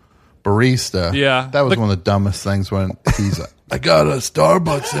skilled barista. Yeah. That was one of the dumbest things when he's like, I got a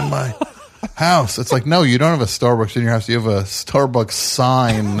Starbucks in my house. It's like, no, you don't have a Starbucks in your house. You have a Starbucks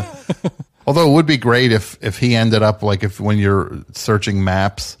sign. Although it would be great if he ended up like when you're searching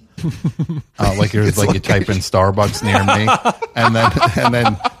maps, like you type in Starbucks near me, and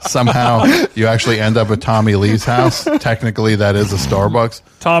then somehow you actually end up at Tommy Lee's house. Technically, that is a Starbucks.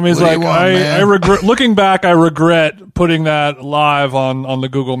 Tommy's What do like, you want, I man? regret. Looking back, I regret putting that live on the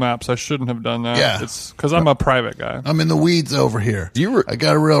Google Maps. I shouldn't have done that. Yeah. It's because I'm a private guy. I'm in the weeds over here. I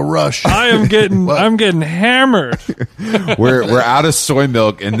got a real rush. I'm getting hammered. We're out of soy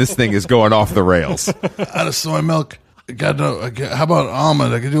milk, and this thing is going off the rails. Out of soy milk. How about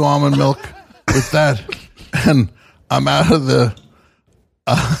almond? I could do almond milk with that. And I'm out of the.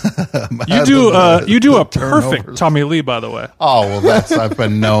 You do a perfect turnovers. Tommy Lee, by the way. Oh well, I've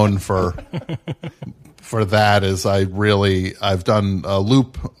been known for that. I've done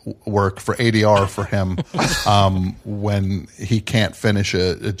loop work for ADR for him. When he can't finish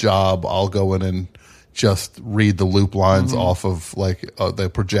a job, I'll go in and just read the loop lines off of they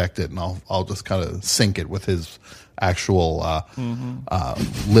project it, and I'll just kind of sync it with his actual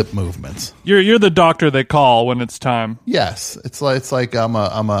lip movements. You're the doctor they call when it's time. Yes, it's like I'm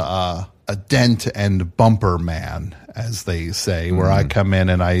a dent and bumper man, as they say, where I come in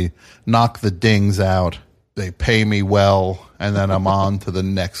and I knock the dings out. They pay me well, and then I'm on to the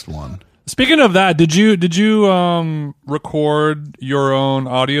next one. Speaking of that, did you record your own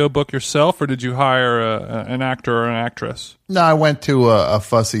audiobook yourself, or did you hire an actor or an actress? No, I went to a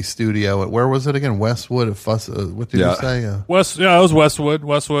fussy studio. Where was it again? Westwood. What did you say? It was Westwood.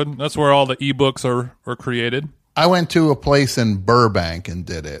 Westwood. That's where all the ebooks are created. I went to a place in Burbank and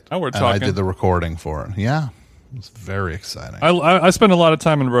did it. Oh, we're and talking. I did the recording for it. Yeah, it was very exciting. I spent a lot of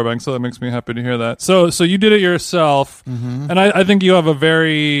time in Burbank, so that makes me happy to hear that. So you did it yourself, and I think you have a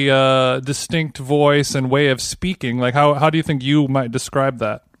very distinct voice and way of speaking. Like how do you think you might describe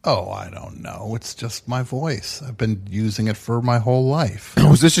that? Oh, I don't know. It's just my voice. I've been using it for my whole life.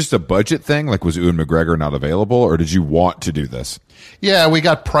 Was this just a budget thing? Like, was Ewan McGregor not available, or did you want to do this? Yeah, we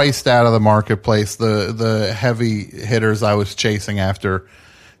got priced out of the marketplace. The heavy hitters I was chasing after,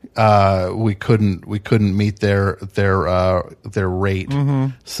 we couldn't meet their rate.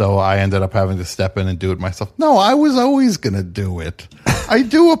 So I ended up having to step in and do it myself. No, I was always going to do it. I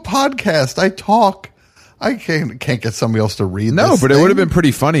do a podcast. I talk. I can't get somebody else to read No, this but it thing. would have been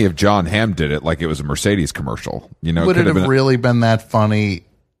pretty funny if John Hamm did it like it was a Mercedes commercial. You know, Would it have been really been that funny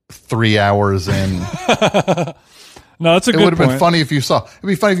 3 hours in? No, that's a It good would have point. been funny if you saw. It'd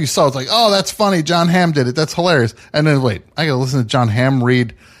be funny if you saw. It's like, oh, that's funny. John Hamm did it. That's hilarious. And then wait, I got to listen to John Hamm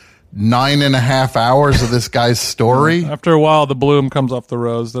read 9.5 hours of this guy's story. After a while, the bloom comes off the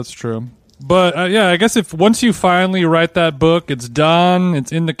rose. That's true. But yeah, I guess if once you finally write that book, it's done.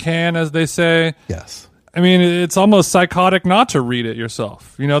 It's in the can, as they say. Yes. I mean, it's almost psychotic not to read it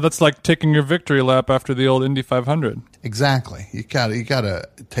yourself. You know, that's like taking your victory lap after the old Indy 500. Exactly. You gotta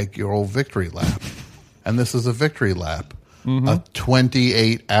take your old victory lap, and this is a victory lap, a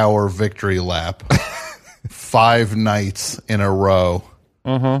 28-hour victory lap, 5 nights in a row.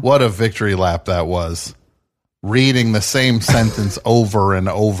 What a victory lap that was! Reading the same sentence over and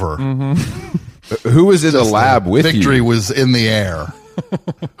over. Who was in the lab with you? Victory was in the air.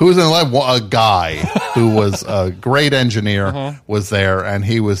 Who was in the lab? Well, a guy who was a great engineer was there, and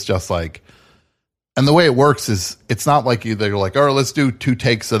he was just like. And the way it works is, it's not like they're like, "Oh, let's do 2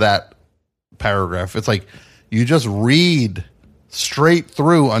 takes of that paragraph." It's like you just read straight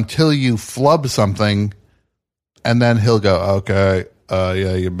through until you flub something, and then he'll go, "Okay,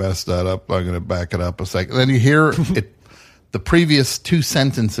 yeah, you messed that up. I'm going to back it up a second." Then you hear it, the previous 2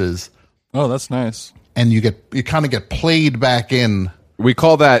 sentences. Oh, that's nice. And you kind of get played back in. We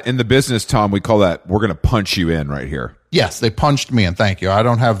call that in the business, Tom. We call that we're going to punch you in right here. Yes, they punched me in. Thank you. I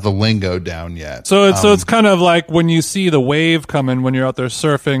don't have the lingo down yet. So it's kind of like when you see the wave coming when you're out there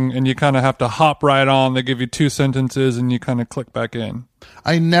surfing, and you kind of have to hop right on. They give you 2 sentences, and you kind of click back in.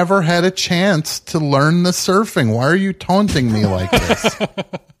 I never had a chance to learn the surfing. Why are you taunting me like this?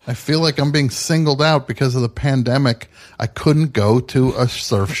 I feel like I'm being singled out because of the pandemic. I couldn't go to a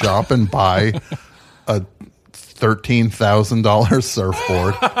surf shop and buy a $13,000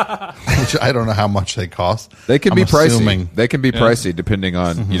 surfboard, which I don't know how much they cost. They can be pricey. They can be pricey depending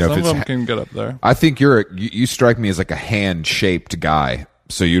on Some if of it's. them can get up there. I think you strike me as like a hand-shaped guy,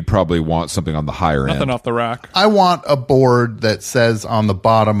 so you'd probably want something on the higher end. Nothing off the rack. I want a board that says on the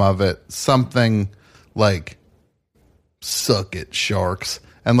bottom of it something like "Suck it, sharks,"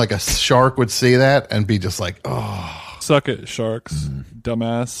 and like a shark would see that and be just like, "Oh, suck it, sharks,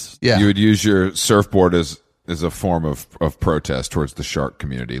 dumbass." Yeah, you would use your surfboard as a form of protest towards the shark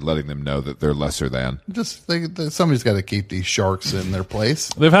community, letting them know that they're lesser than. Just somebody's got to keep these sharks in their place.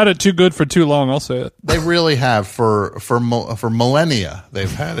 They've had it too good for too long. I'll say it. They really have for millennia.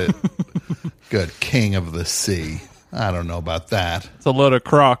 They've had it good. King of the sea. I don't know about that. It's a load of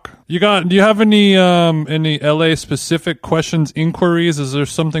crock. Do you have any LA specific questions, inquiries? Is there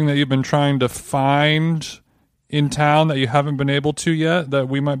something that you've been trying to find in town that you haven't been able to yet that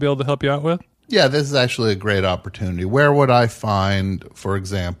we might be able to help you out with? Yeah, this is actually a great opportunity. Where would I find, for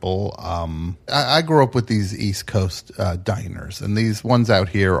example, I grew up with these East Coast diners, and these ones out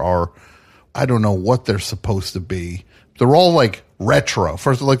here are, I don't know what they're supposed to be. They're all like retro.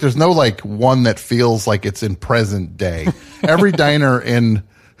 First, like there's no like one that feels like it's in present day. Every diner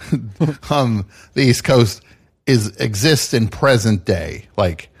on the East Coast exists in present day.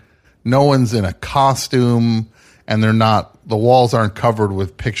 Like no one's in a costume, and the walls aren't covered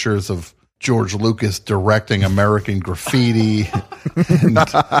with pictures of George Lucas directing American Graffiti. And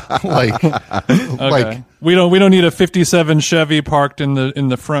like we don't need a 57 Chevy parked in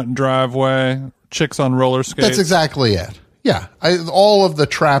the front driveway, chicks on roller skates. That's exactly it. Yeah, all of the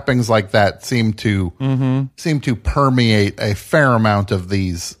trappings like that seem to permeate a fair amount of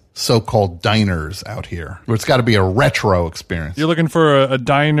these so-called diners out here, where it's got to be a retro experience. You're looking for a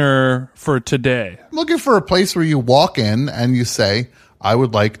diner for today. I'm looking for a place where you walk in and you say, "I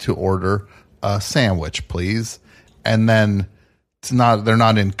would like to order a sandwich, please," and then they're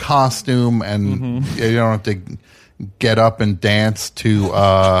not in costume, and you don't have to get up and dance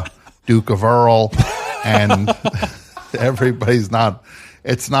to Duke of Earl, and everybody's not.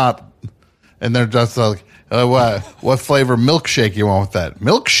 It's not, and they're just like, what flavor milkshake you want with that?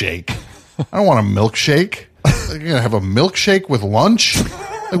 Milkshake? I don't want a milkshake. You're gonna have a milkshake with lunch?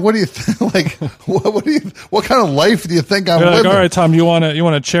 Like, what do you think? Like, what kind of life do you think I'm living? All right, Tom, you want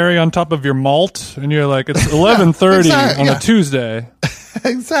a cherry on top of your malt? And you're like, it's 11:30 on a Tuesday.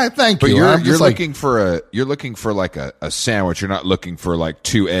 Exactly. Thank But you. you're looking for like a sandwich. You're not looking for like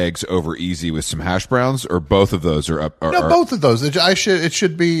 2 eggs over easy with some hash browns, or both of those are up. No, both of those. It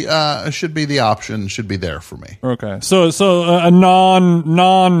should be the option should be there for me. Okay, so a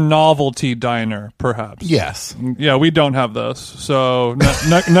non-novelty diner, perhaps. Yes. Yeah, we don't have those. So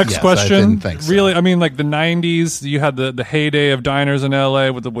next Yes, question. I didn't think so. Really, I mean, like the '90s, you had the heyday of diners in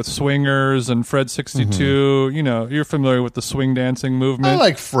LA with Swingers and Fred 62. You know, you're familiar with the swing dancing movement. I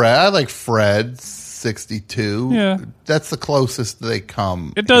like Fred 62. Yeah. That's the closest they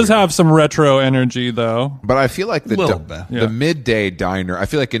come. It does have some retro energy, though. But I feel like Little bit. the midday diner. I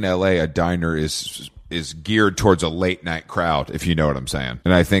feel like in LA, a diner is geared towards a late night crowd, if you know what I'm saying.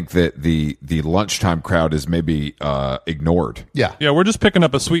 And I think that the lunchtime crowd is maybe ignored. Yeah. Yeah, we're just picking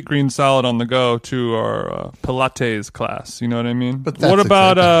up a sweet green salad on the go to our Pilates class. You know what I mean? But that's what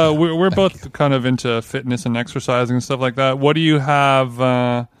about exactly- we're both kind of into fitness and exercising and stuff like that. What do you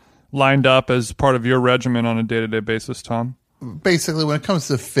have? lined up as part of your regimen on a day-to-day basis, Tom? Basically, when it comes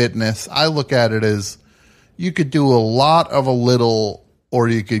to fitness, I look at it as you could do a lot of a little, or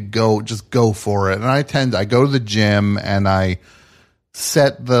you could just go for it. And I go to the gym and I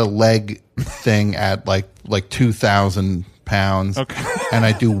set the leg thing at like 2,000 pounds. Okay. And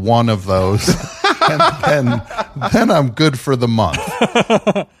I do one of those. And then I'm good for the month.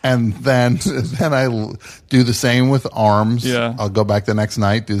 And then I do the same with arms. Yeah. I'll go back the next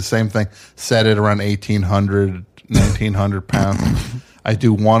night, do the same thing, set it around 1,800, 1,900 pounds. I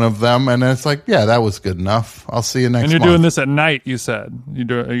do one of them, and it's like, yeah, that was good enough. I'll see you next month. And you're doing this at night, you said.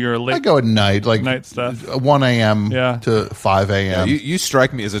 You're late. I go at night, like night stuff. 1 a.m. to 5 a.m. You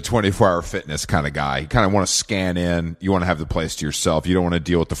strike me as a 24-hour fitness kind of guy. You kind of want to scan in. You want to have the place to yourself. You don't want to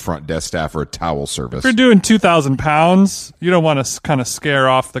deal with the front desk staff or a towel service. If you're doing 2,000 pounds, you don't want to kind of scare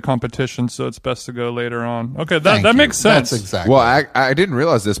off the competition, so it's best to go later on. Okay, that makes sense. That's exactly. Well, I didn't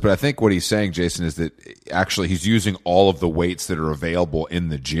realize this, but I think what he's saying, Jason, is that actually he's using all of the weights that are available in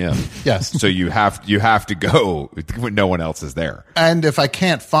the gym. Yes. So you have to go when no one else is there. And if I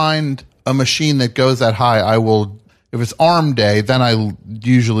can't find a machine that goes that high, I will. If it's arm day, then I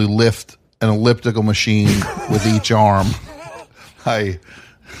usually lift an elliptical machine with each arm. I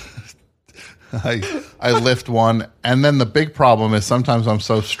lift one, and then the big problem is sometimes I'm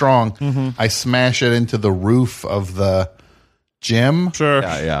so strong, I smash it into the roof of the gym. Sure.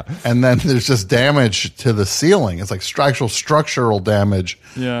 Yeah. And then there's just damage to the ceiling. It's like structural damage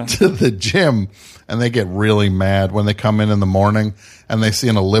to the gym. And they get really mad when they come in the morning and they see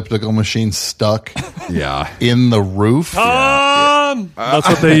an elliptical machine stuck in the roof. That's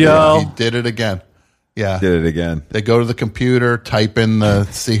what they yell. He did it again. Yeah. Did it again. They go to the computer, type in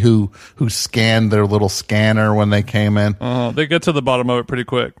see who scanned their little scanner when they came in. They get to the bottom of it pretty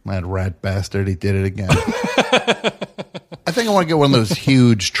quick. That rat bastard, he did it again. I think I want to get one of those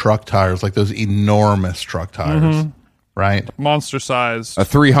huge truck tires, like those enormous truck tires, right? Monster size. A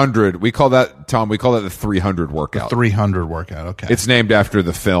 300. We call that, Tom, the 300 workout. 300 workout, okay. It's named after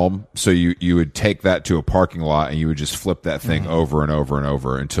the film. So you would take that to a parking lot and you would just flip that thing over and over and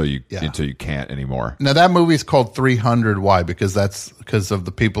over until you can't anymore. Now that movie's called 300. Why? Because of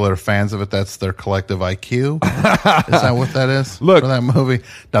the people that are fans of it. That's their collective IQ. Is that what that is? Look, for that movie.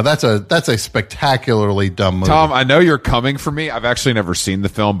 Now that's a spectacularly dumb movie. Tom, I know you're coming for me. I've actually never seen the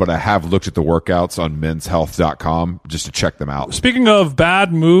film, but I have looked at the workouts on menshealth.com just to check them out. Speaking of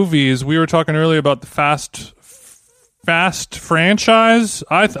bad movies, we were talking earlier about the Fast franchise.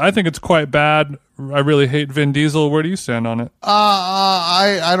 I think it's quite bad. I really hate Vin Diesel. Where do you stand on it?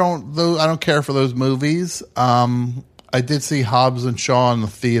 I don't care for those movies. I did see Hobbs and Shaw in the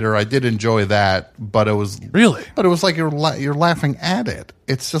theater. I did enjoy that, but it was like you're laughing at it.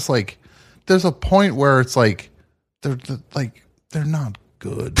 It's just like there's a point where it's like they're not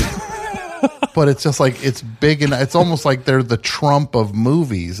good. But it's just like it's big, and it's almost like they're the Trump of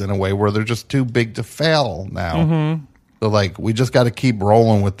movies in a way where they're just too big to fail now. So like we just got to keep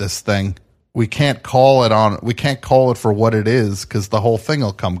rolling with this thing. We can't call it for what it is because the whole thing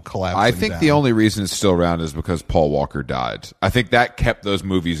will come collapsing I think down. the only reason it's still around is because Paul Walker died. I think that kept those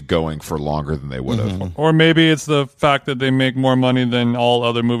movies going for longer than they would have. Or maybe it's the fact that they make more money than all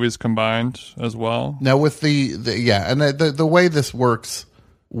other movies combined as well. Now with the way this works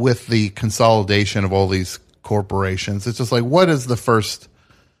with the consolidation of all these corporations, it's just like what is going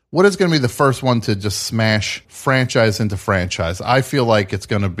to be the first one to just smash franchise into franchise? I feel like it's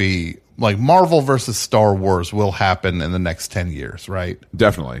going to be like Marvel versus Star Wars will happen in the next 10 years, right?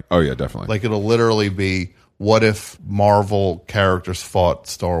 Definitely. Oh yeah, definitely. Like it'll literally be, what if Marvel characters fought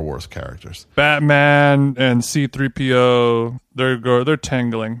Star Wars characters? Batman and C-3PO, they're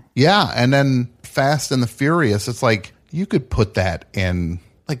tangling. Yeah, and then Fast and the Furious, it's like you could put that in,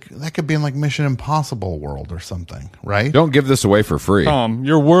 like that could be in like Mission Impossible world or something, right? Don't give this away for free.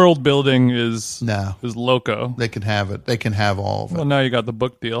 Your world building is loco. They can have it. They can have all of it. Well, now you got the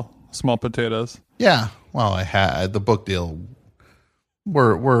book deal. Small potatoes. Yeah. Well, I had the book deal.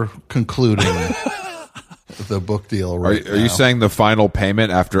 We're concluding the book deal right now. Are you saying the final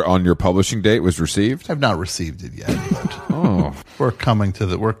payment on your publishing date was received? I've not received it yet. But we're coming to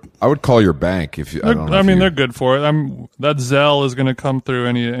the. I would call your bank if you. They're good for it. That Zelle is going to come through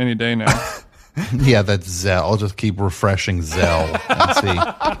any day now. Yeah, that's Zelle. I'll just keep refreshing Zelle and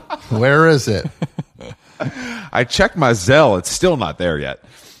see where is it. I checked my Zelle. It's still not there yet.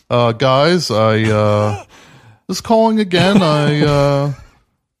 Guys, I just calling again.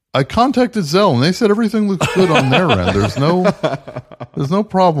 I contacted Zelle and they said everything looks good on their end. There's no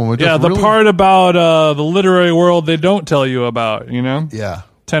problem. The part about the literary world they don't tell you about, you know? Yeah.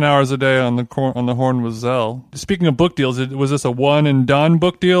 10 hours a day on the horn with Zell. Speaking of book deals, was this a one and done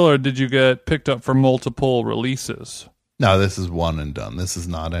book deal, or did you get picked up for multiple releases? No, this is one and done. This is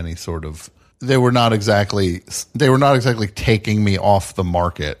not any sort of. They were not exactly taking me off the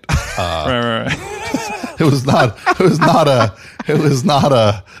market. Right. It was not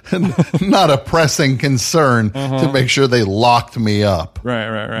a pressing concern to make sure they locked me up.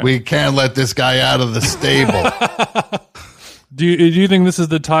 Right. We can't let this guy out of the stable. Do you think this is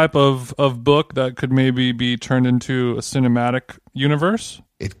the type of book that could maybe be turned into a cinematic universe?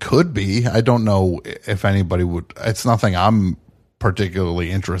 It could be. I don't know if anybody would. It's nothing I'm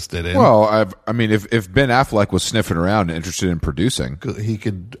particularly interested in. Well, if Ben Affleck was sniffing around and interested in producing, he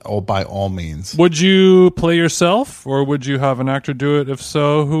could, by all means. Would you play yourself, or would you have an actor do it? If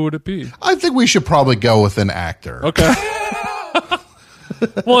so, who would it be? I think we should probably go with an actor. Okay.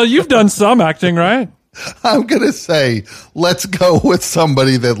 Well, you've done some acting, right? I'm going to say, let's go with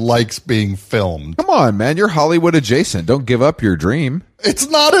somebody that likes being filmed. come on, man, you're Hollywood adjacent. Don't give up your dream. It's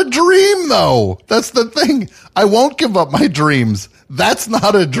not a dream, though. That's the thing. I won't give up my dreams. That's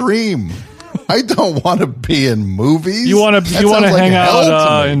not a dream. I don't want to be in movies. You want to hang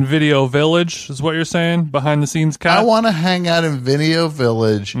out in Video Village, is what you're saying? Behind the scenes cat? I want to hang out in Video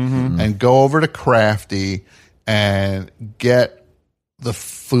Village and go over to Crafty and get the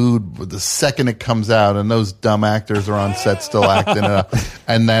food the second it comes out, and those dumb actors are on set still acting it up.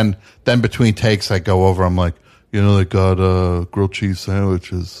 And then between takes, I go over. I'm like, they got grilled cheese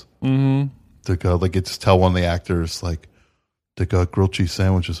sandwiches. Mm-hmm. They got just tell one of the actors like they got grilled cheese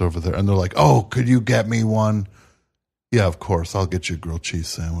sandwiches over there, and they're like, "Oh, could you get me one?" Yeah, of course, I'll get you a grilled cheese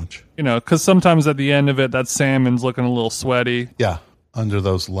sandwich. Because sometimes at the end of it, that salmon's looking a little sweaty. Yeah, under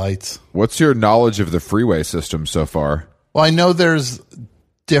those lights. What's your knowledge of the freeway system so far? Well, I know there's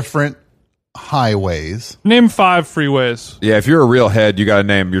different highways. Name 5 freeways. Yeah, if you're a real head, you got to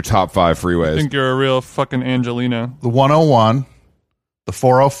name your top 5 freeways. I think you're a real fucking Angelino. The 101, the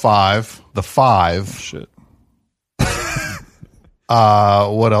 405, the 5. Shit.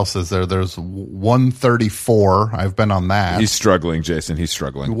 What else is there? There's 134. I've been on that. He's struggling, Jason. He's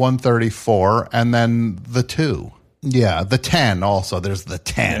struggling. 134, and then the 2. Yeah, the 10 also. There's the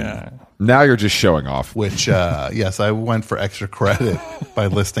 10. Yeah. Now you're just showing off. Which, yes, I went for extra credit by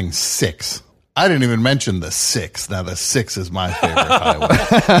listing 6. I didn't even mention the 6. Now, the 6 is my favorite highway.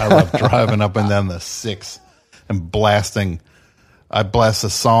 I love driving up and down the 6 and blasting. I blast a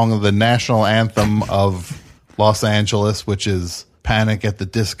song of the national anthem of Los Angeles, which is Panic at the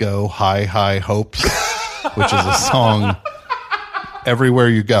Disco, High, High Hopes, which is a song everywhere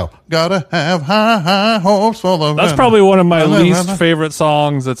you go. Gotta have high, high hopes for the... That's probably one of my least favorite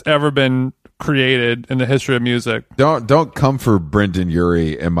songs that's ever been created in the history of music. Don't come for Brendan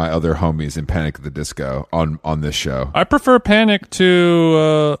Urie and my other homies in Panic at the Disco on this show. I prefer Panic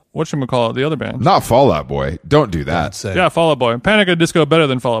to whatchamacallit, the other band. Not Fall Out Boy. Don't do that. Yeah, Fall Out Boy. Panic at the Disco better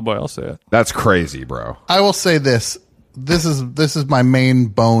than Fall Out Boy, I'll say it. That's crazy, bro. I will say this. This is my main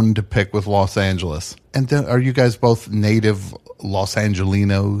bone to pick with Los Angeles. And then, are you guys both native Los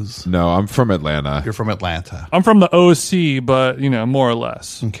Angelinos? No, I'm from Atlanta. You're from Atlanta. I'm from the OC, but, more or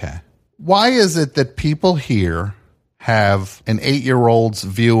less. Okay. Why is it that people here have an 8-year-old's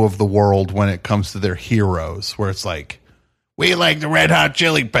view of the world when it comes to their heroes, where it's like, we like the Red Hot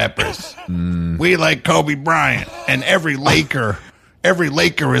Chili Peppers. We like Kobe Bryant. And every Laker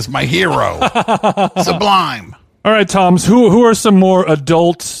is my hero. Sublime. All right, Toms, who are some more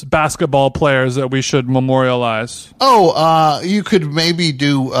adult basketball players that we should memorialize? You could maybe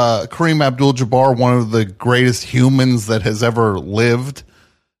do Kareem Abdul-Jabbar, one of the greatest humans that has ever lived.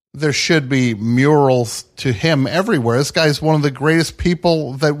 There should be murals to him everywhere. This guy's one of the greatest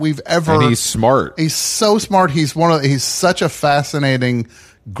people that we've ever... And he's smart. He's so smart. He's such a fascinating,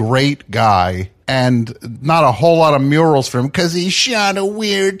 great guy. And not a whole lot of murals for him because he shot a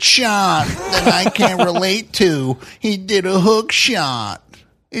weird shot that I can't relate to. He did a hook shot.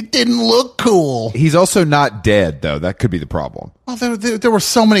 It didn't look cool. He's also not dead, though. That could be the problem. Well, there were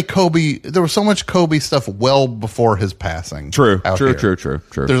so many Kobe. There was so much Kobe stuff well before his passing. True. There's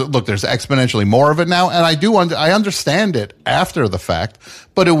exponentially more of it now, and I understand it after the fact,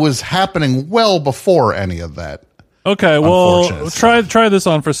 but it was happening well before any of that. Okay, well, try this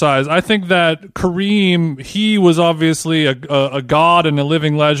on for size. I think that Kareem, he was obviously a god and a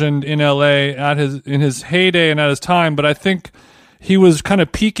living legend in LA in his heyday and at his time, but I think he was kind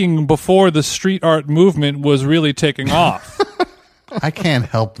of peaking before the street art movement was really taking off. I can't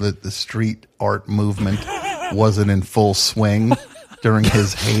help that the street art movement wasn't in full swing during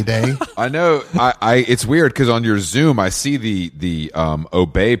his heyday. I know. It's weird because on your Zoom, I see the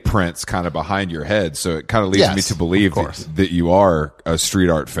Obey prints kind of behind your head, so it kind of leads me to believe that you are a street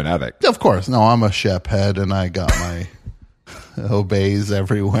art fanatic. Of course, no, I'm a Shep head, and I got my Obeys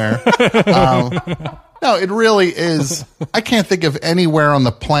everywhere. No, it really is. I can't think of anywhere on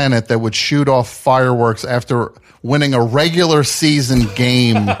the planet that would shoot off fireworks after winning a regular season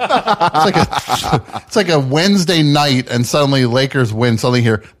game. It's like a Wednesday night, and suddenly Lakers win. Suddenly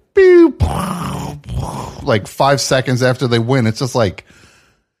here, like 5 seconds after they win. It's just like,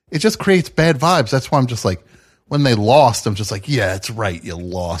 it just creates bad vibes. That's why I'm just like, when they lost, I'm just like, yeah, it's right, you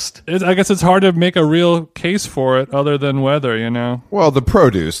lost. I guess it's hard to make a real case for it other than weather, you know? Well, the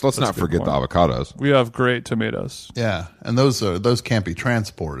produce. Let's not forget the avocados. We have great tomatoes. Yeah, and those can't be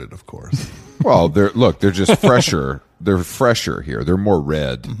transported, of course. Well, they're just fresher. They're fresher here. They're more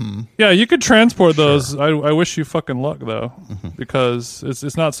red. Mm-hmm. Yeah, you could transport those. I wish you fucking luck though, because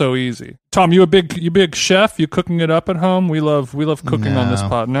it's not so easy. Tom, you big chef? You cooking it up at home? We love cooking on this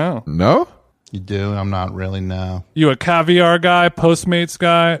pot now. No? You do? I'm not really, no. You a caviar guy, Postmates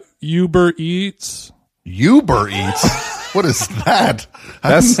guy, Uber Eats? Uber Eats? What is that?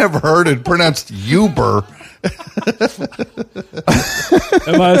 I've never heard it pronounced Uber.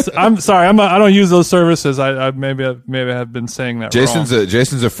 I'm sorry. I don't use those services. I maybe have been saying that Jason's wrong.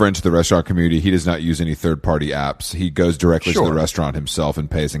 Jason's a friend to the restaurant community. He does not use any third party apps. He goes directly to the restaurant himself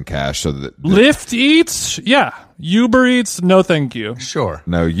and pays in cash. So that Lyft Eats, yeah. Uber Eats, no, thank you. Sure.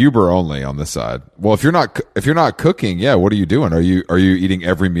 No, Uber only on this side. Well, if you're not cooking, yeah, what are you doing? Are you eating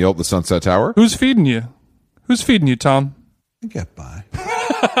every meal at the Sunset Tower? Who's feeding you? Who's feeding you, Tom? I get by.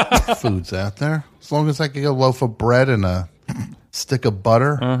 Food's out there. As long as I get a loaf of bread and a stick of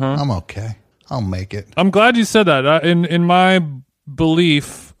butter, I'm okay. I'll make it. I'm glad you said that. In my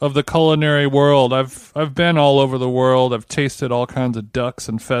belief of the culinary world, I've been all over the world. I've tasted all kinds of ducks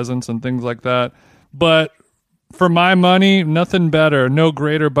and pheasants and things like that. But for my money, nothing better, no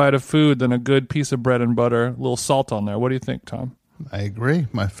greater bite of food than a good piece of bread and butter, a little salt on there. What do you think, Tom? I agree.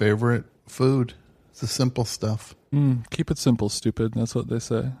 My favorite food is the simple stuff. Keep it simple, stupid. That's what they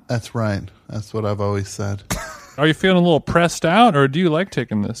say. That's right. That's what I've always said. Are you feeling a little pressed out, or do you like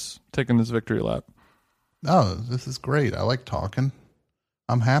taking this victory lap? Oh, this is great. I like talking.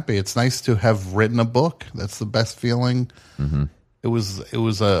 I'm happy. It's nice to have written a book. That's the best feeling. Mm-hmm. It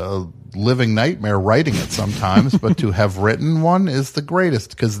was a living nightmare writing it sometimes, but to have written one is the greatest,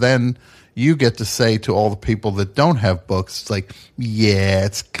 because then you get to say to all the people that don't have books, it's like, yeah,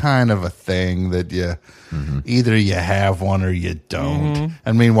 it's kind of a thing that you either you have one or you don't. Mm-hmm.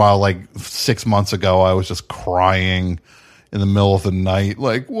 And meanwhile, like 6 months ago, I was just crying in the middle of the night,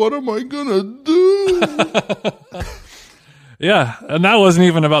 like, what am I gonna do? Yeah, and that wasn't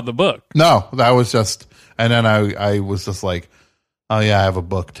even about the book. No, that was just, and then I was just like, oh yeah, I have a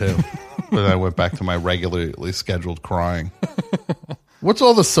book too. But I went back to my regularly scheduled crying. What's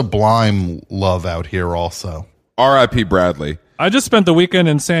all the Sublime love out here also? R.I.P. Bradley. I just spent the weekend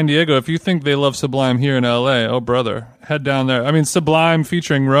in San Diego. If you think they love Sublime here in L.A., oh brother, head down there. I mean, Sublime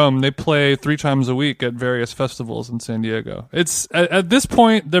featuring Rome, they play 3 times a week at various festivals in San Diego. It's at this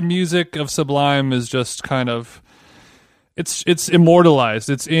point, the music of Sublime is just kind of, it's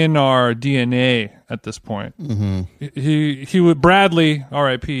immortalized. It's in our DNA at this point. Mm-hmm. He would Bradley,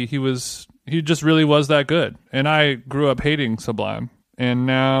 R.I.P. He just really was that good, and I grew up hating Sublime. And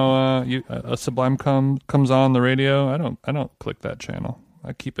now a Sublime comes on the radio. I don't click that channel.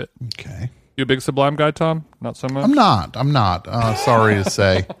 I keep it. Okay. You a big Sublime guy, Tom? Not so much. I'm not. Sorry to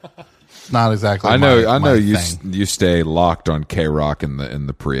say, it's not exactly. I know. my You stay locked on K-Rock in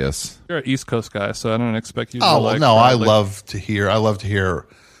the Prius. You're an East Coast guy, so I don't expect you. To well, no. I love to hear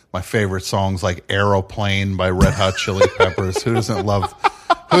my favorite songs like "Aeroplane" by Red Hot Chili Peppers. Who doesn't love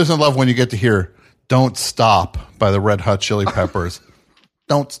when you get to hear "Don't Stop" by the Red Hot Chili Peppers?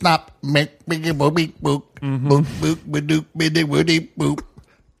 Don't stop. It's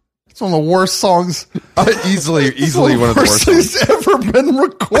one of the worst songs. Easily one of the worst songs ever been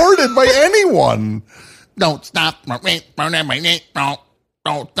recorded by anyone. Don't stop. Don't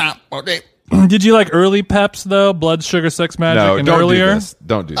stop. Did you like early Peps though? Blood, Sugar, Sex, Magic, no, and don't earlier? Do this.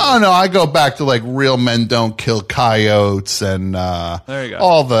 Don't do this. Oh no, I go back to like Real Men Don't Kill Coyotes and there you go.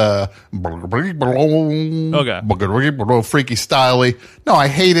 All the Freaky Styley. No, I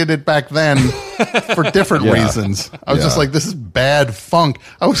hated it back then for different reasons. I was just like, this is bad funk.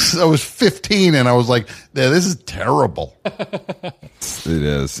 I was 15 and I was like, yeah, this is terrible. It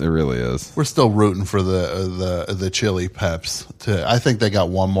is. It really is. We're still rooting for the Chili Peps. I think they got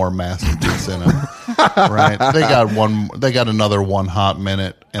one more masterpiece minutes in them. Right? They got another 1 hot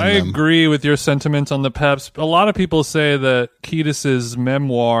minute. I agree with your sentiments on the Peps. A lot of people say that Kiedis's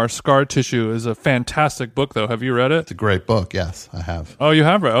memoir, Scar Tissue, is a fantastic book, though. Have you read it? It's a great book. Yes, I have. Oh, you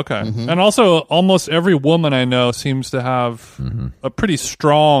have read? Okay. Mm-hmm. And also, almost every woman I know seems to have a pretty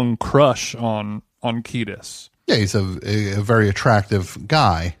strong crush on Kiedis. Yeah, he's a very attractive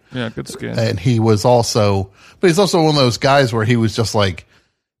guy. Yeah, good skin. And he's also one of those guys where he was just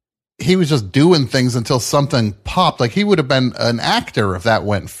doing things until something popped. Like, he would have been an actor if that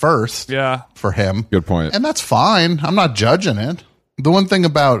went first. Yeah. For him. Good point. And that's fine. I'm not judging it. The one thing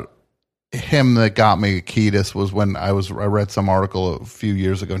about him that got me Kiedis was when I read some article a few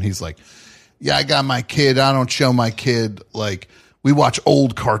years ago, and he's like, yeah, I got my kid. I don't show my kid, like, we watch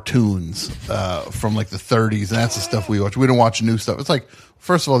old cartoons from like the 30s, and that's the stuff we watch. We don't watch new stuff. It's like,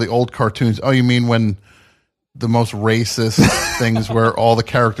 first of all, the old cartoons. Oh, you mean when the most racist things where all the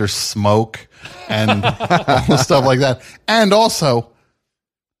characters smoke and stuff like that? And also,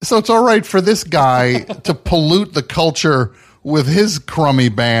 so it's all right for this guy to pollute the culture with his crummy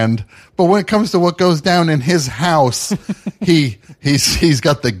band, but when it comes to what goes down in his house, he's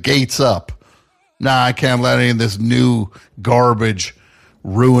got the gates up. Nah, I can't let any of this new garbage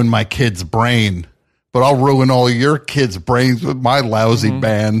ruin my kid's brain. But I'll ruin all your kids' brains with my lousy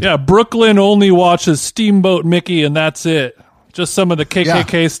band. Yeah, Brooklyn only watches Steamboat Mickey, and that's it. Just some of the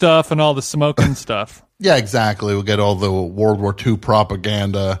KKK stuff and all the smoking stuff. Yeah, exactly. We'll get all the World War II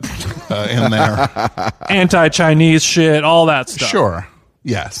propaganda in there. Anti-Chinese shit, all that stuff. Sure.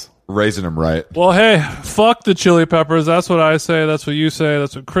 Yes. Raising them right. Well, hey, fuck the Chili Peppers. That's what I say. That's what you say.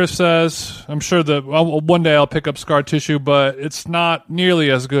 That's what Chris says. I'm sure that one day I'll pick up Scar Tissue, but it's not nearly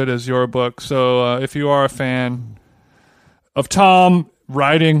as good as your book. So if you are a fan of Tom,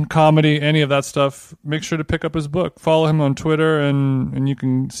 writing, comedy, any of that stuff, make sure to pick up his book. Follow him on Twitter, and you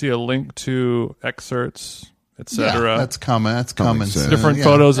can see a link to excerpts, etc. Yeah, that's coming soon. Different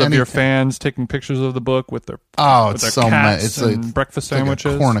photos of your fans taking pictures of the book with their it's so much. It's and breakfast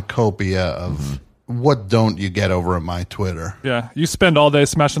sandwiches. Like a cornucopia of what don't you get over at my Twitter. Yeah, you spend all day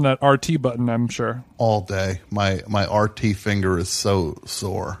smashing that RT button, I'm sure. All day. My RT finger is so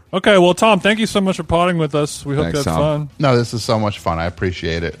sore. Okay, well, Tom, thank you so much for potting with us. We hope you had fun. No, this is so much fun. I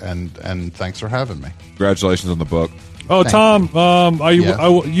appreciate it, and thanks for having me. Congratulations on the book. Oh, Tom, I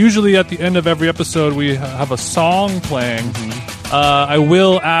usually at the end of every episode we have a song playing. I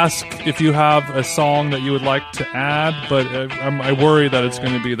will ask if you have a song that you would like to add, but I worry that it's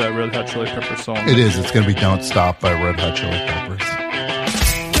going to be that Red Hot Chili Peppers song. It is. It's going to be Don't Stop by Red Hot Chili Peppers.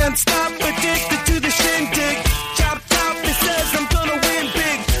 Can't stop, addicted to the shindig. Chop, chop, it says I'm going to win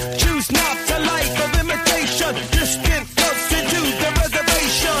big. Choose not to life of imitation. Distant close to the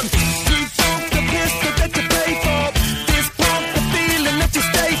reservation. You took the pistol that you pay for. This pump the feeling that you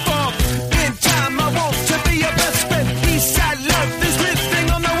stay for. In time, I want to be your best friend. Eastside love is living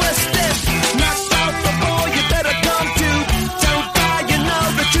on the west end. Knocked out the boy, you better come to. Don't die, you know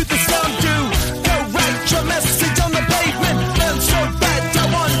the truth is some do. Go write your message on the pavement. Burn so bad, I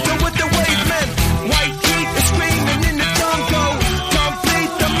wonder what the wave meant. White heat is screaming in the jungle.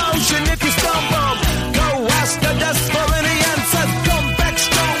 Complete the motion if you stumble. Go ask the dust for any answers. Come back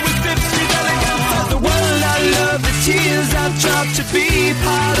strong with 50 million. The world I love, the tears I drop to be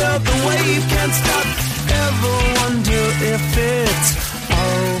part of the wave. Can't stop, ever wonder if it's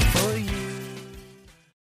all